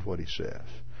understand what he says.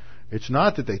 It's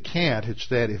not that they can't, it's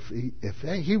that if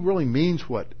he really means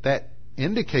what that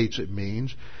indicates it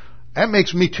means, that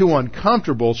makes me too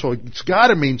uncomfortable, so it's got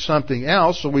to mean something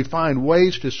else, so we find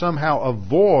ways to somehow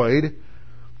avoid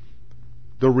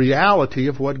the reality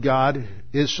of what God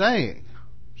is saying.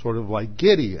 Sort of like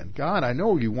Gideon. God, I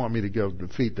know you want me to go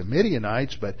defeat the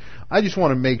Midianites, but I just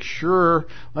want to make sure,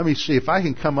 let me see, if I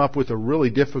can come up with a really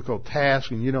difficult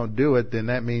task and you don't do it, then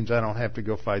that means I don't have to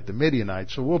go fight the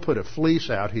Midianites. So we'll put a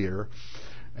fleece out here,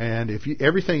 and if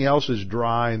everything else is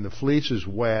dry and the fleece is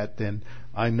wet, then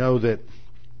I know that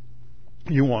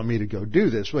you want me to go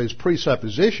do this. Well, his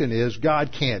presupposition is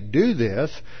God can't do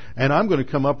this, and I'm going to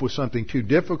come up with something too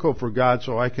difficult for God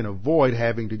so I can avoid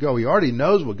having to go. He already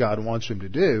knows what God wants him to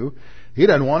do. He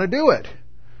doesn't want to do it.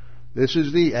 This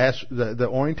is the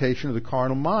orientation of the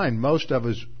carnal mind. Most of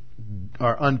us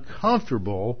are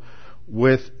uncomfortable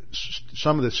with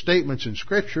some of the statements in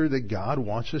Scripture that God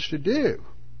wants us to do.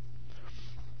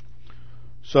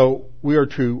 So we are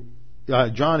to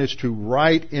John is to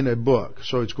write in a book,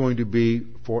 so it's going to be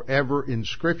forever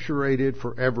inscripturated,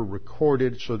 forever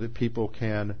recorded, so that people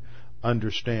can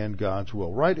understand God's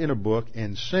will. Write in a book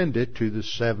and send it to the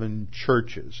 7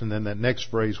 churches. And then that next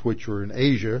phrase, which are in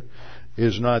Asia,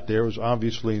 is not there. It was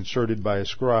obviously inserted by a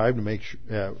scribe to make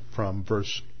from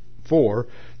verse 4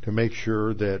 to make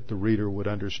sure that the reader would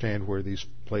understand where these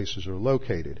places are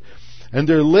located. And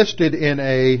they're listed in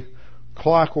a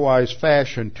clockwise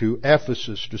fashion to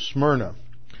Ephesus, to Smyrna,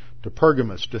 to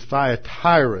Pergamos, to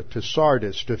Thyatira, to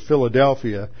Sardis, to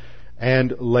Philadelphia,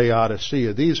 and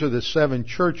Laodicea. These are the 7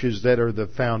 churches that are the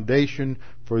foundation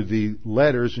for the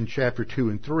letters in chapter 2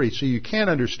 and 3. So you can't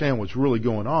understand what's really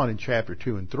going on in chapter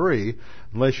 2 and 3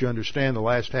 unless you understand the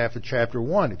last half of chapter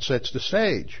 1. It sets the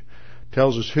stage.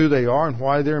 Tells us who they are and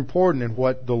why they're important and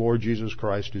what the Lord Jesus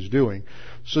Christ is doing.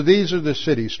 So these are the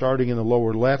cities, starting in the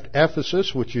lower left.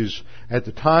 Ephesus, which is at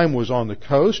the time was on the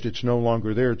coast. It's no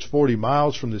longer there. It's 40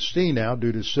 miles from the sea now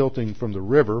due to silting from the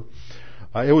river.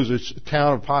 It was a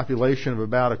town of population of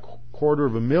about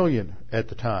 250,000 at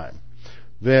the time.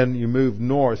 Then you move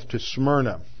north to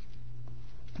Smyrna,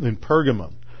 then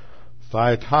Pergamum,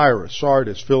 Thyatira,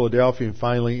 Sardis, Philadelphia, and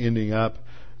finally ending up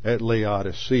at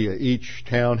Laodicea. Each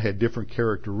town had different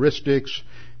characteristics.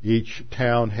 Each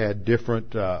town had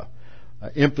different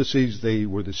emphases. They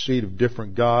were the seat of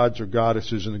different gods or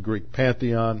goddesses in the Greek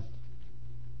pantheon.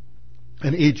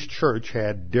 And each church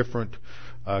had different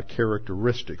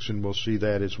characteristics, and we'll see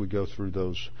that as we go through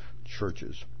those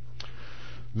churches.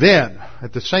 Then,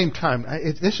 at the same time,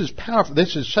 this is powerful.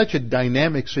 This is such a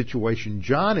dynamic situation.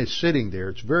 John is sitting there.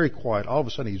 It's very quiet. All of a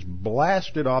sudden, he's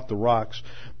blasted off the rocks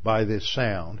by this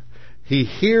sound. He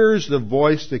hears the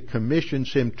voice that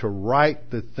commissions him to write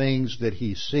the things that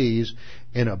he sees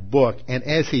in a book. And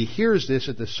as he hears this,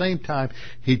 at the same time,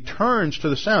 he turns to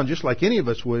the sound, just like any of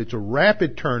us would. It's a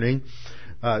rapid turning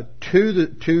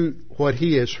to what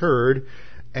he has heard,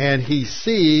 and he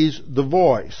sees the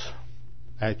voice.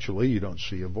 Actually, you don't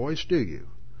see a voice, do you?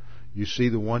 You see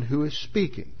the one who is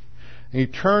speaking. And he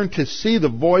turned to see the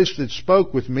voice that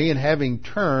spoke with me, and having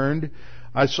turned,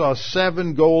 I saw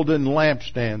 7 golden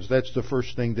lampstands. That's the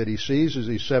first thing that he sees, is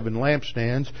these 7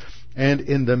 lampstands. And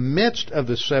in the midst of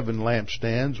the 7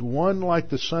 lampstands, one like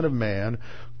the Son of Man,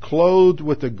 clothed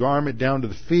with a garment down to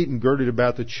the feet and girded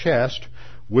about the chest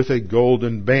with a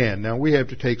golden band. Now, we have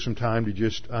to take some time to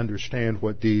just understand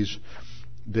what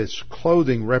this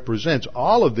clothing represents.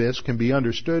 All of this can be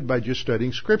understood by just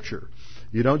studying Scripture.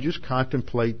 You don't just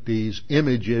contemplate these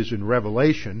images in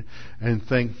Revelation and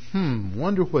think,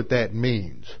 wonder what that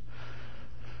means.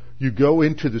 You go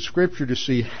into the Scripture to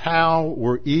see how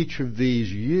were each of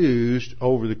these used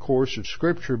over the course of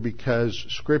Scripture, because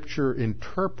Scripture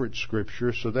interprets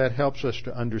Scripture, so that helps us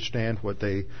to understand what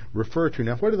they refer to.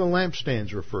 Now, what do the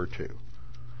lampstands refer to?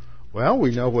 Well,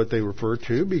 we know what they refer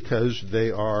to because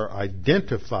they are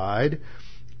identified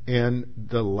in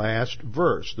the last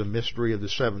verse. The mystery of the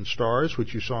 7 stars,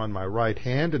 which you saw in my right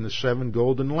hand, and the 7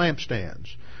 golden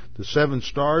lampstands. The 7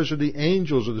 stars are the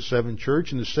angels of the 7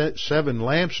 churches, and the 7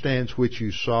 lampstands which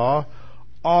you saw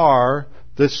are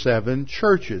the 7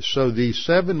 churches. So the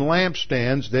 7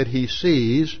 lampstands that he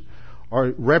sees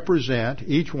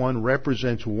each one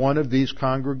represents one of these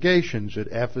congregations at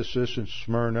Ephesus and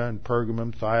Smyrna and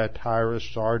Pergamum, Thyatira,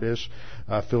 Sardis,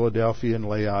 Philadelphia, and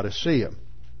Laodicea.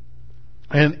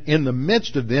 And in the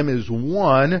midst of them is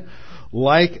one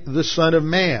like the Son of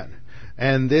Man.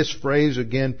 And this phrase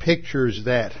again pictures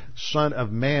that Son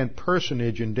of Man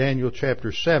personage in Daniel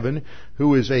chapter 7,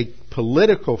 who is a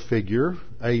political figure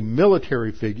a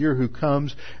military figure who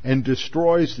comes and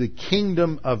destroys the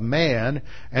kingdom of man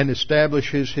and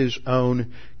establishes his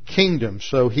own kingdom.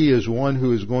 So he is one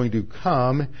who is going to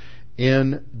come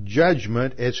in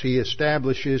judgment as he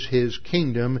establishes his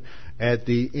kingdom at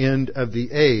the end of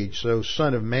the age. So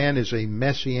Son of Man is a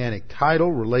messianic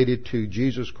title related to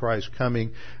Jesus Christ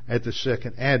coming at the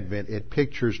second advent. It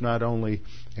pictures not only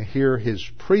here his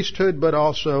priesthood, but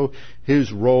also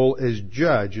his role as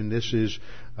judge. And this is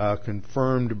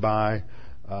confirmed by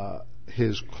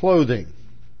his clothing.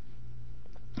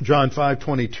 John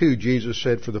 5:22, Jesus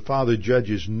said, "For the Father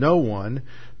judges no one,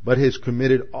 but has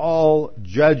committed all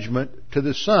judgment to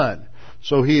the Son."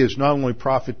 So he is not only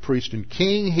prophet, priest, and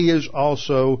king, he is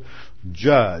also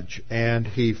judge. And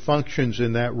he functions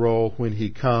in that role when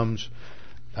he comes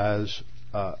as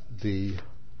the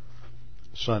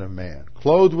Son of Man.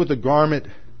 Clothed with a garment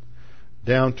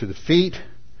down to the feet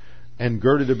and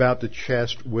girded about the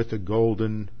chest with a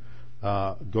golden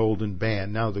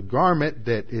band. Now the garment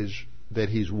that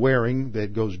he's wearing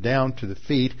that goes down to the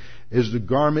feet is the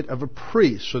garment of a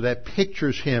priest. So that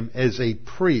pictures him as a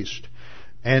priest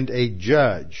and a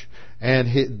judge. And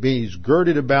he's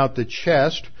girded about the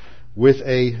chest with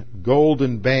a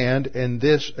golden band, and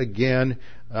this again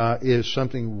is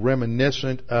something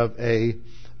reminiscent of a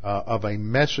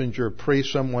messenger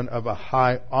priest, someone of a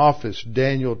high office.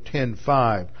 Daniel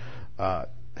 10:5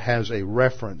 has a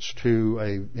reference to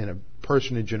a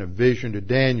personage in a vision to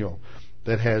Daniel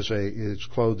that is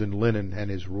clothed in linen,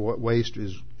 and his waist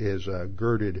is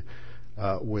girded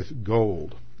with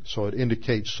gold. So it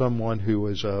indicates someone who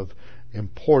is of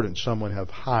importance, someone of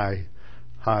high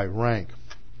rank.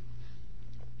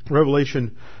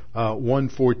 Revelation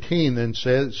 1:14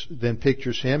 then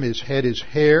pictures him. His head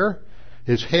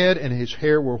and his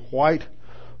hair were white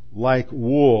like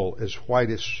wool, as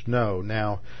white as snow.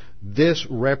 Now, this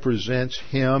represents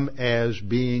him as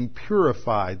being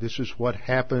purified. This is what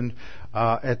happened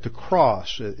at the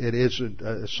cross. It isn't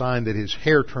a sign that his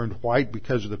hair turned white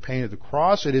because of the pain of the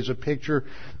cross. It is a picture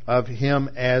of him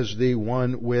as the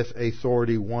one with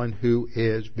authority, one who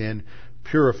has been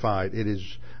purified. It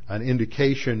is an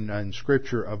indication in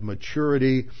Scripture of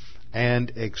maturity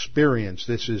and experience.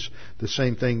 This is the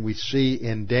same thing we see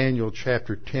in Daniel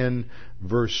chapter 10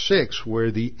 verse 6,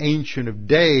 where the Ancient of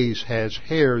Days has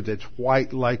hair that's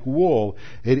white like wool.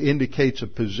 It indicates a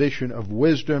position of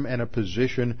wisdom and a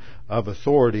position of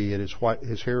authority. It is white,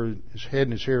 his head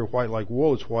and his hair are white like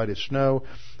wool, it's white as snow,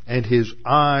 and his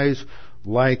eyes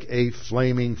like a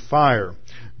flaming fire.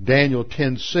 Daniel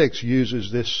 10:6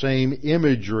 uses this same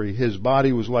imagery. His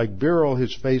body was like beryl,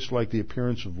 his face like the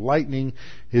appearance of lightning,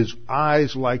 his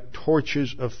eyes like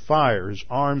torches of fire, his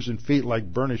arms and feet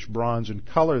like burnished bronze in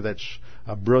color, that's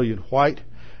a brilliant white,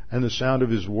 and the sound of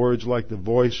his words like the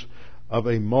voice of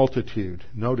a multitude.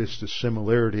 Notice the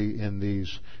similarity in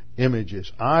these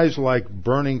images. Eyes like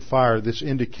burning fire. This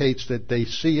indicates that they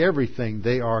see everything.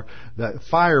 The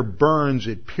fire burns,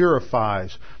 it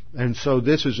purifies. And so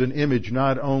this is an image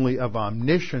not only of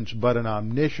omniscience, but an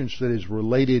omniscience that is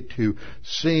related to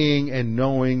seeing and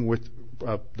knowing with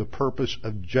the purpose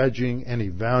of judging and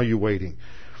evaluating.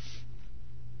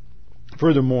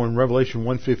 Furthermore, in Revelation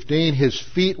 1:15, his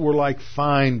feet were like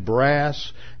fine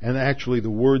brass, and actually the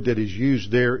word that is used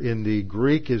there in the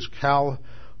Greek is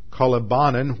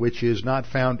kalabanon, which is not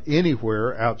found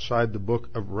anywhere outside the book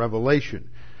of Revelation.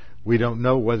 We don't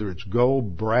know whether it's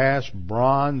gold, brass,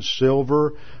 bronze,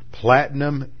 silver,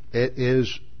 platinum.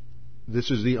 This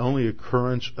is the only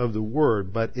occurrence of the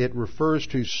word, but it refers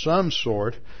to some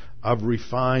sort of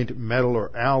refined metal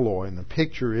or alloy. And the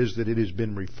picture is that it has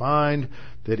been refined,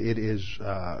 that it has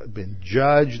been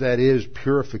judged, that is,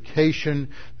 purification.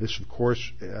 This, of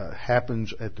course,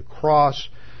 happens at the cross,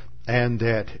 and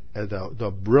that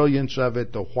the brilliance of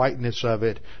it, the whiteness of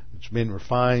it, it's been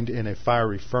refined in a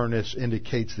fiery furnace,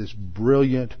 indicates this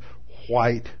brilliant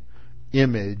white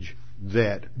image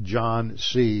that John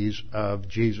sees of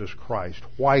Jesus Christ.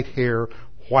 White hair,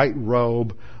 white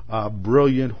robe,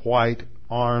 brilliant white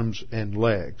arms and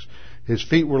legs. His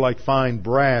feet were like fine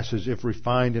brass, as if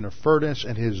refined in a furnace,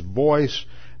 and his voice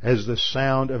as the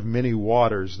sound of many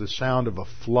waters, the sound of a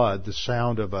flood, the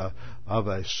sound of a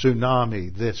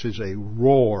tsunami. This is a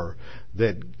roar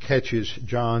that catches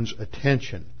John's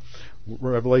attention.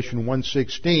 Revelation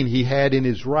 1:16, he had in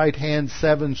his right hand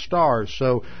 7 stars.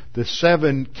 So the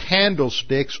 7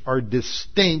 candlesticks are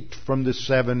distinct from the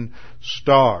 7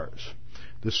 stars.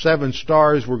 The 7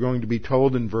 stars, we're going to be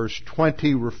told in verse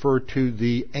 20, refer to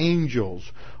the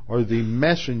angels or the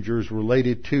messengers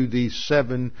related to these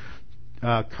 7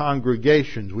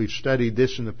 congregations. We've studied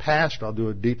this in the past. I'll do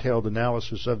a detailed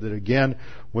analysis of it again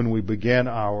when we begin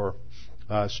our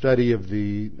study of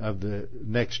the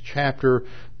next chapter,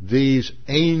 these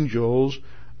angels,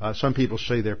 some people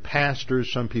say they're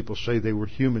pastors, some people say they were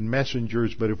human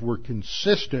messengers, but if we're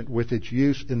consistent with its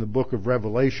use in the book of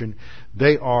Revelation,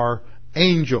 they are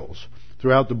angels.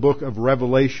 Throughout the book of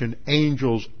Revelation,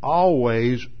 angels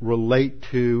always relate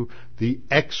to the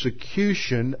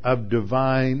execution of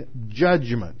divine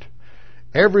judgment.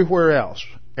 Everywhere else,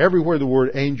 everywhere the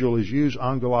word angel is used,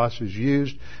 angelos is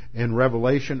used in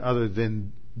Revelation, other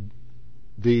than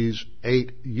these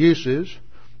 8 uses,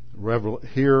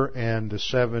 here and the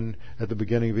 7 at the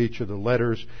beginning of each of the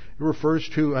letters, it refers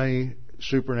to a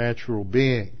supernatural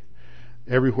being.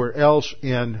 Everywhere else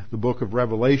in the book of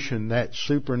Revelation, that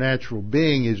supernatural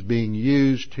being is being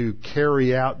used to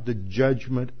carry out the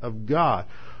judgment of God.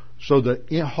 So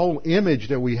the whole image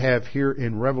that we have here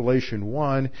in Revelation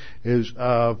 1 is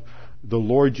of the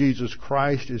Lord Jesus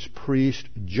Christ as priest,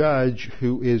 judge,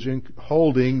 who is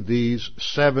holding these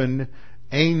 7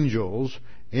 angels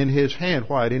in his hand.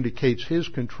 Why? It indicates his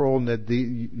control, and that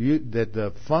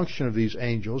the function of these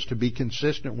angels, to be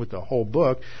consistent with the whole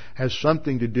book, has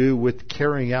something to do with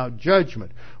carrying out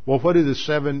judgment. Well, what do the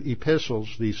 7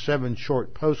 epistles, these 7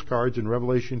 short postcards in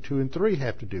Revelation 2 and 3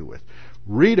 have to do with?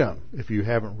 Read them if you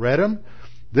haven't read them.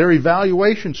 They're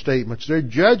evaluation statements, they're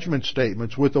judgment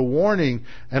statements with a warning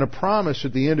and a promise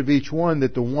at the end of each one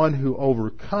that the one who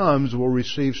overcomes will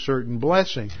receive certain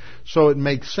blessing. So it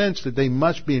makes sense that they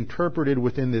must be interpreted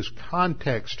within this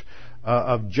context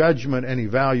of judgment and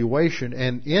evaluation,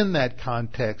 and in that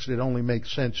context it only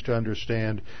makes sense to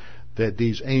understand that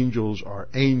these angels are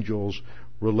angels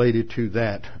related to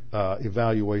that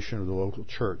evaluation of the local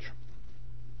church.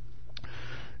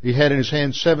 He had in his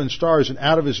hand 7 stars, and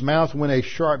out of his mouth went a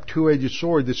sharp 2-edged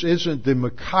sword. This isn't the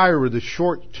Machaira, the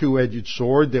short 2-edged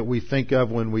sword that we think of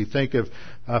when we think of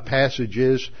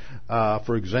passages,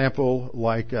 for example,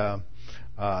 like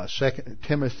 2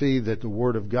 Timothy, that the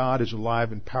Word of God is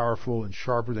alive and powerful and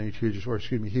sharper than a 2-edged sword.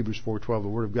 Hebrews 4:12, the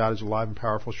Word of God is alive and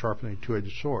powerful, sharper than a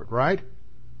 2-edged sword, right?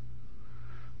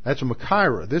 That's a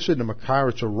Machaira. This isn't a Machaira,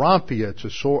 it's a Rampia. It's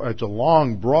a sword, it's a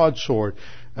long broadsword.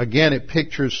 Again, it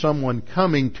pictures someone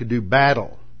coming to do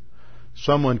battle,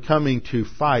 someone coming to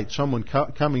fight, someone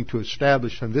coming to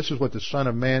establish. And this is what the Son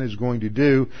of Man is going to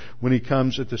do when he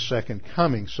comes at the second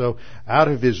coming. So out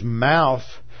of his mouth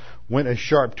went a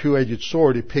sharp 2-edged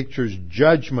sword. It pictures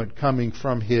judgment coming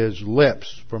from his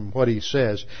lips, from what he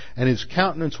says. And his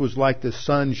countenance was like the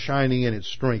sun shining in its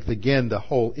strength. Again, the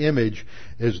whole image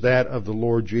is that of the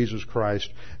Lord Jesus Christ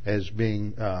as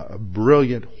being a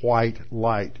brilliant white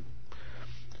light.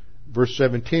 Verse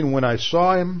 17, when I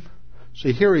saw him,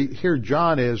 see here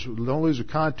John is, don't lose the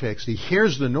context, he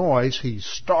hears the noise, he's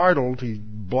startled, he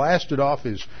blasted off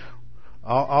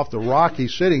the rock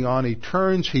he's sitting on, he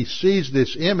turns, he sees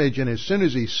this image, and as soon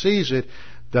as he sees it,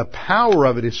 the power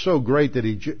of it is so great that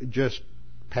he just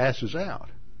passes out.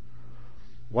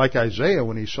 Like Isaiah,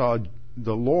 when he saw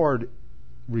the Lord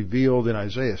revealed in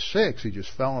Isaiah 6, he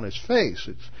just fell on his face.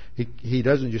 He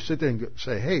doesn't just sit there and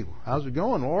say, hey, how's it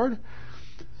going, Lord?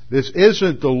 This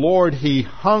isn't the Lord he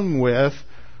hung with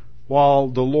while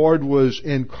the Lord was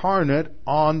incarnate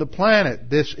on the planet.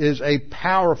 This is a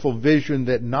powerful vision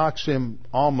that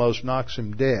almost knocks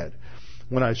him dead.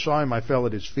 When I saw him, I fell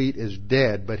at his feet as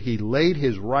dead, but he laid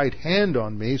his right hand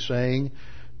on me, saying,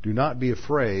 do not be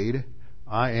afraid,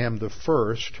 I am the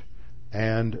first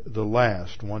and the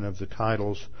last. One of the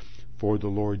titles for the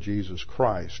Lord Jesus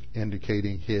Christ,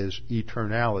 indicating his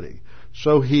eternality.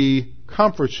 So he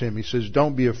comforts him. He says,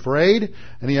 don't be afraid.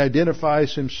 And he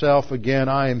identifies himself again,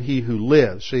 I am he who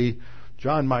lives. See,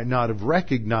 John might not have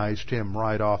recognized him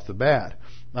right off the bat.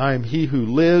 I am he who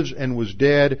lives and was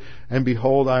dead, and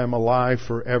behold, I am alive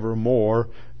forevermore.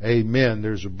 Amen.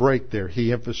 There's a break there.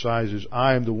 He emphasizes,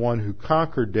 I am the one who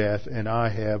conquered death, and I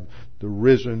have the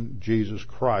risen Jesus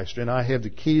Christ. And I have the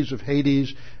keys of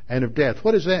Hades and of death.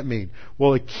 What does that mean?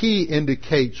 Well, a key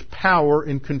indicates power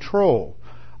and control.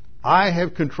 I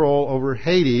have control over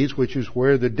Hades, which is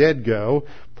where the dead go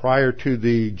prior to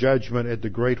the judgment at the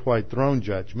Great White Throne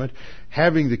judgment.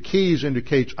 Having the keys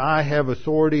indicates I have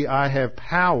authority, I have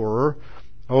power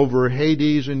over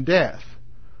Hades and death.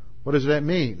 What does that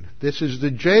mean? This is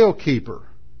the jail keeper.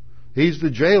 He's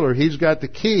the jailer. He's got the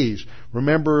keys.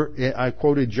 Remember, I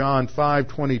quoted John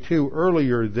 5:22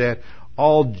 earlier that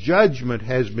all judgment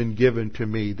has been given to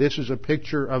me. This is a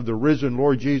picture of the risen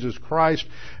Lord Jesus Christ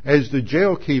as the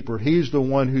jail keeper. He's the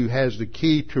one who has the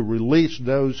key to release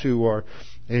those who are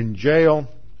in jail,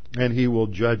 and he will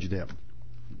judge them.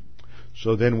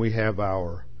 So then we have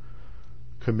our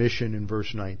commission in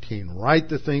verse 19. Write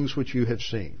the things which you have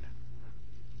seen.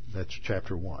 That's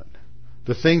chapter 1.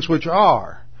 The things which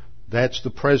are. That's the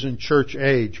present church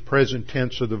age, present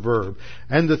tense of the verb.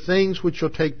 And the things which shall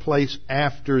take place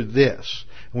after this.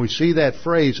 And we see that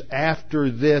phrase,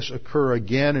 after this, occur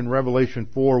again in Revelation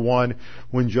 4:1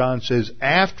 when John says,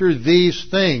 after these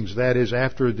things, that is,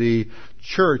 after the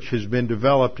church has been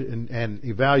developed and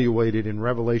evaluated in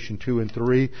Revelation 2 and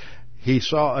 3, he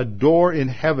saw a door in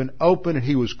heaven open and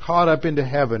he was caught up into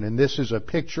heaven. And this is a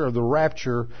picture of the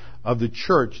rapture of the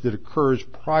church that occurs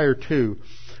prior to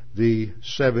the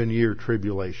 7-year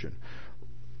tribulation.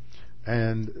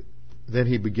 And then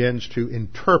he begins to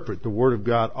interpret. The Word of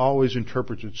God always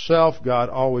interprets itself. God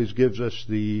always gives us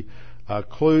the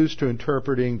clues to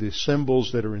interpreting the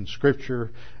symbols that are in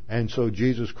Scripture. And so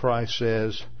Jesus Christ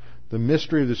says, the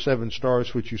mystery of the 7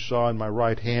 stars which you saw in my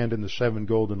right hand and the 7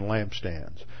 golden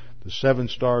lampstands. The 7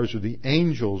 stars are the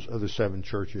angels of the 7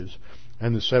 churches,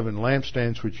 and the 7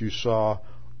 lampstands which you saw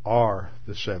are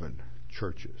the 7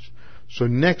 churches. So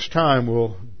next time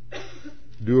we'll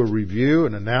do a review,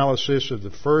 an analysis of the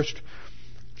first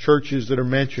churches that are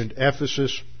mentioned,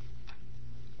 Ephesus,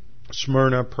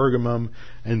 Smyrna, Pergamum,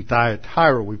 and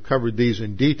Thyatira. We've covered these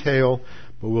in detail,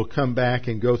 but we'll come back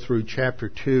and go through chapter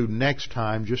 2 next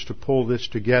time just to pull this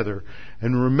together.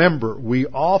 And remember, we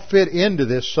all fit into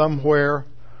this somewhere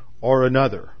or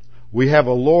another. We have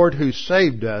a Lord who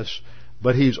saved us,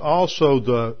 but He's also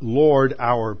the Lord,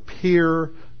 our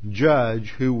peer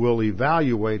judge, who will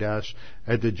evaluate us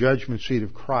at the judgment seat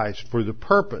of Christ for the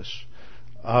purpose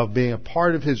of being a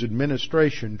part of His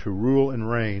administration to rule and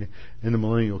reign in the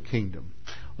millennial kingdom.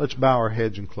 Let's bow our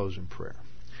heads and close in prayer.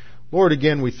 Lord,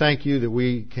 again, we thank You that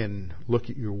we can look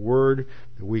at Your Word,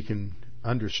 that we can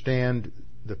understand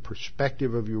the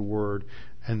perspective of Your Word,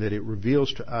 and that it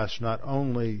reveals to us not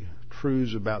only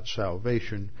truths about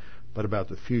salvation, but about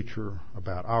the future,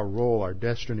 about our role, our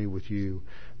destiny with You,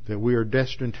 that we are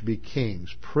destined to be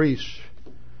kings, priests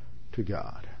to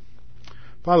God.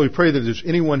 Father, we pray that if there's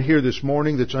anyone here this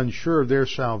morning that's unsure of their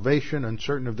salvation,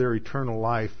 uncertain of their eternal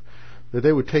life, that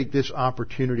they would take this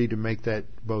opportunity to make that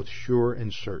both sure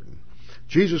and certain.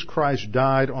 Jesus Christ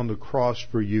died on the cross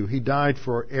for you. He died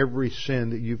for every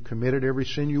sin that you've committed, every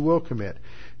sin you will commit.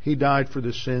 He died for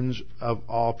the sins of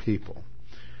all people,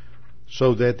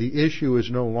 so that the issue is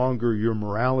no longer your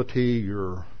morality,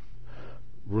 your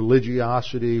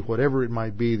religiosity, whatever it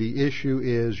might be. The issue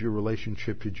is your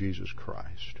relationship to Jesus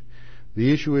Christ.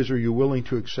 The issue is, are you willing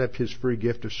to accept His free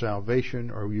gift of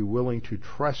salvation, or are you willing to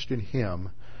trust in Him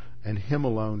and Him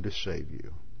alone to save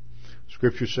you?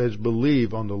 Scripture says,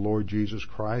 believe on the Lord Jesus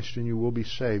Christ and you will be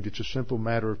saved. It's a simple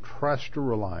matter of trust or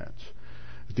reliance.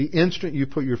 At the instant you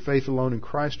put your faith alone in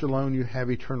Christ alone, you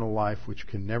have eternal life which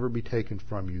can never be taken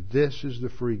from you. This is the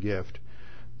free gift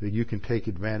that you can take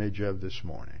advantage of this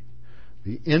morning.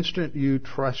 The instant you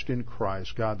trust in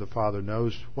Christ, God the Father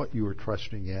knows what you are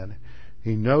trusting in.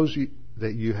 He knows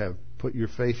that you have put your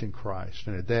faith in Christ.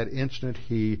 And at that instant,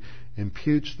 He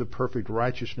imputes the perfect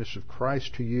righteousness of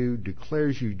Christ to you,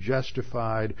 declares you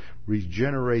justified,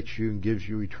 regenerates you, and gives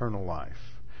you eternal life.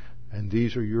 And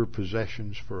these are your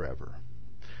possessions forever.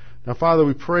 Now, Father,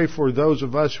 we pray for those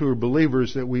of us who are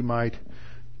believers that we might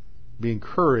be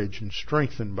encouraged and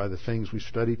strengthened by the things we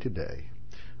study today.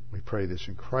 We pray this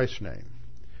in Christ's name.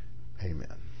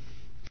 Amen.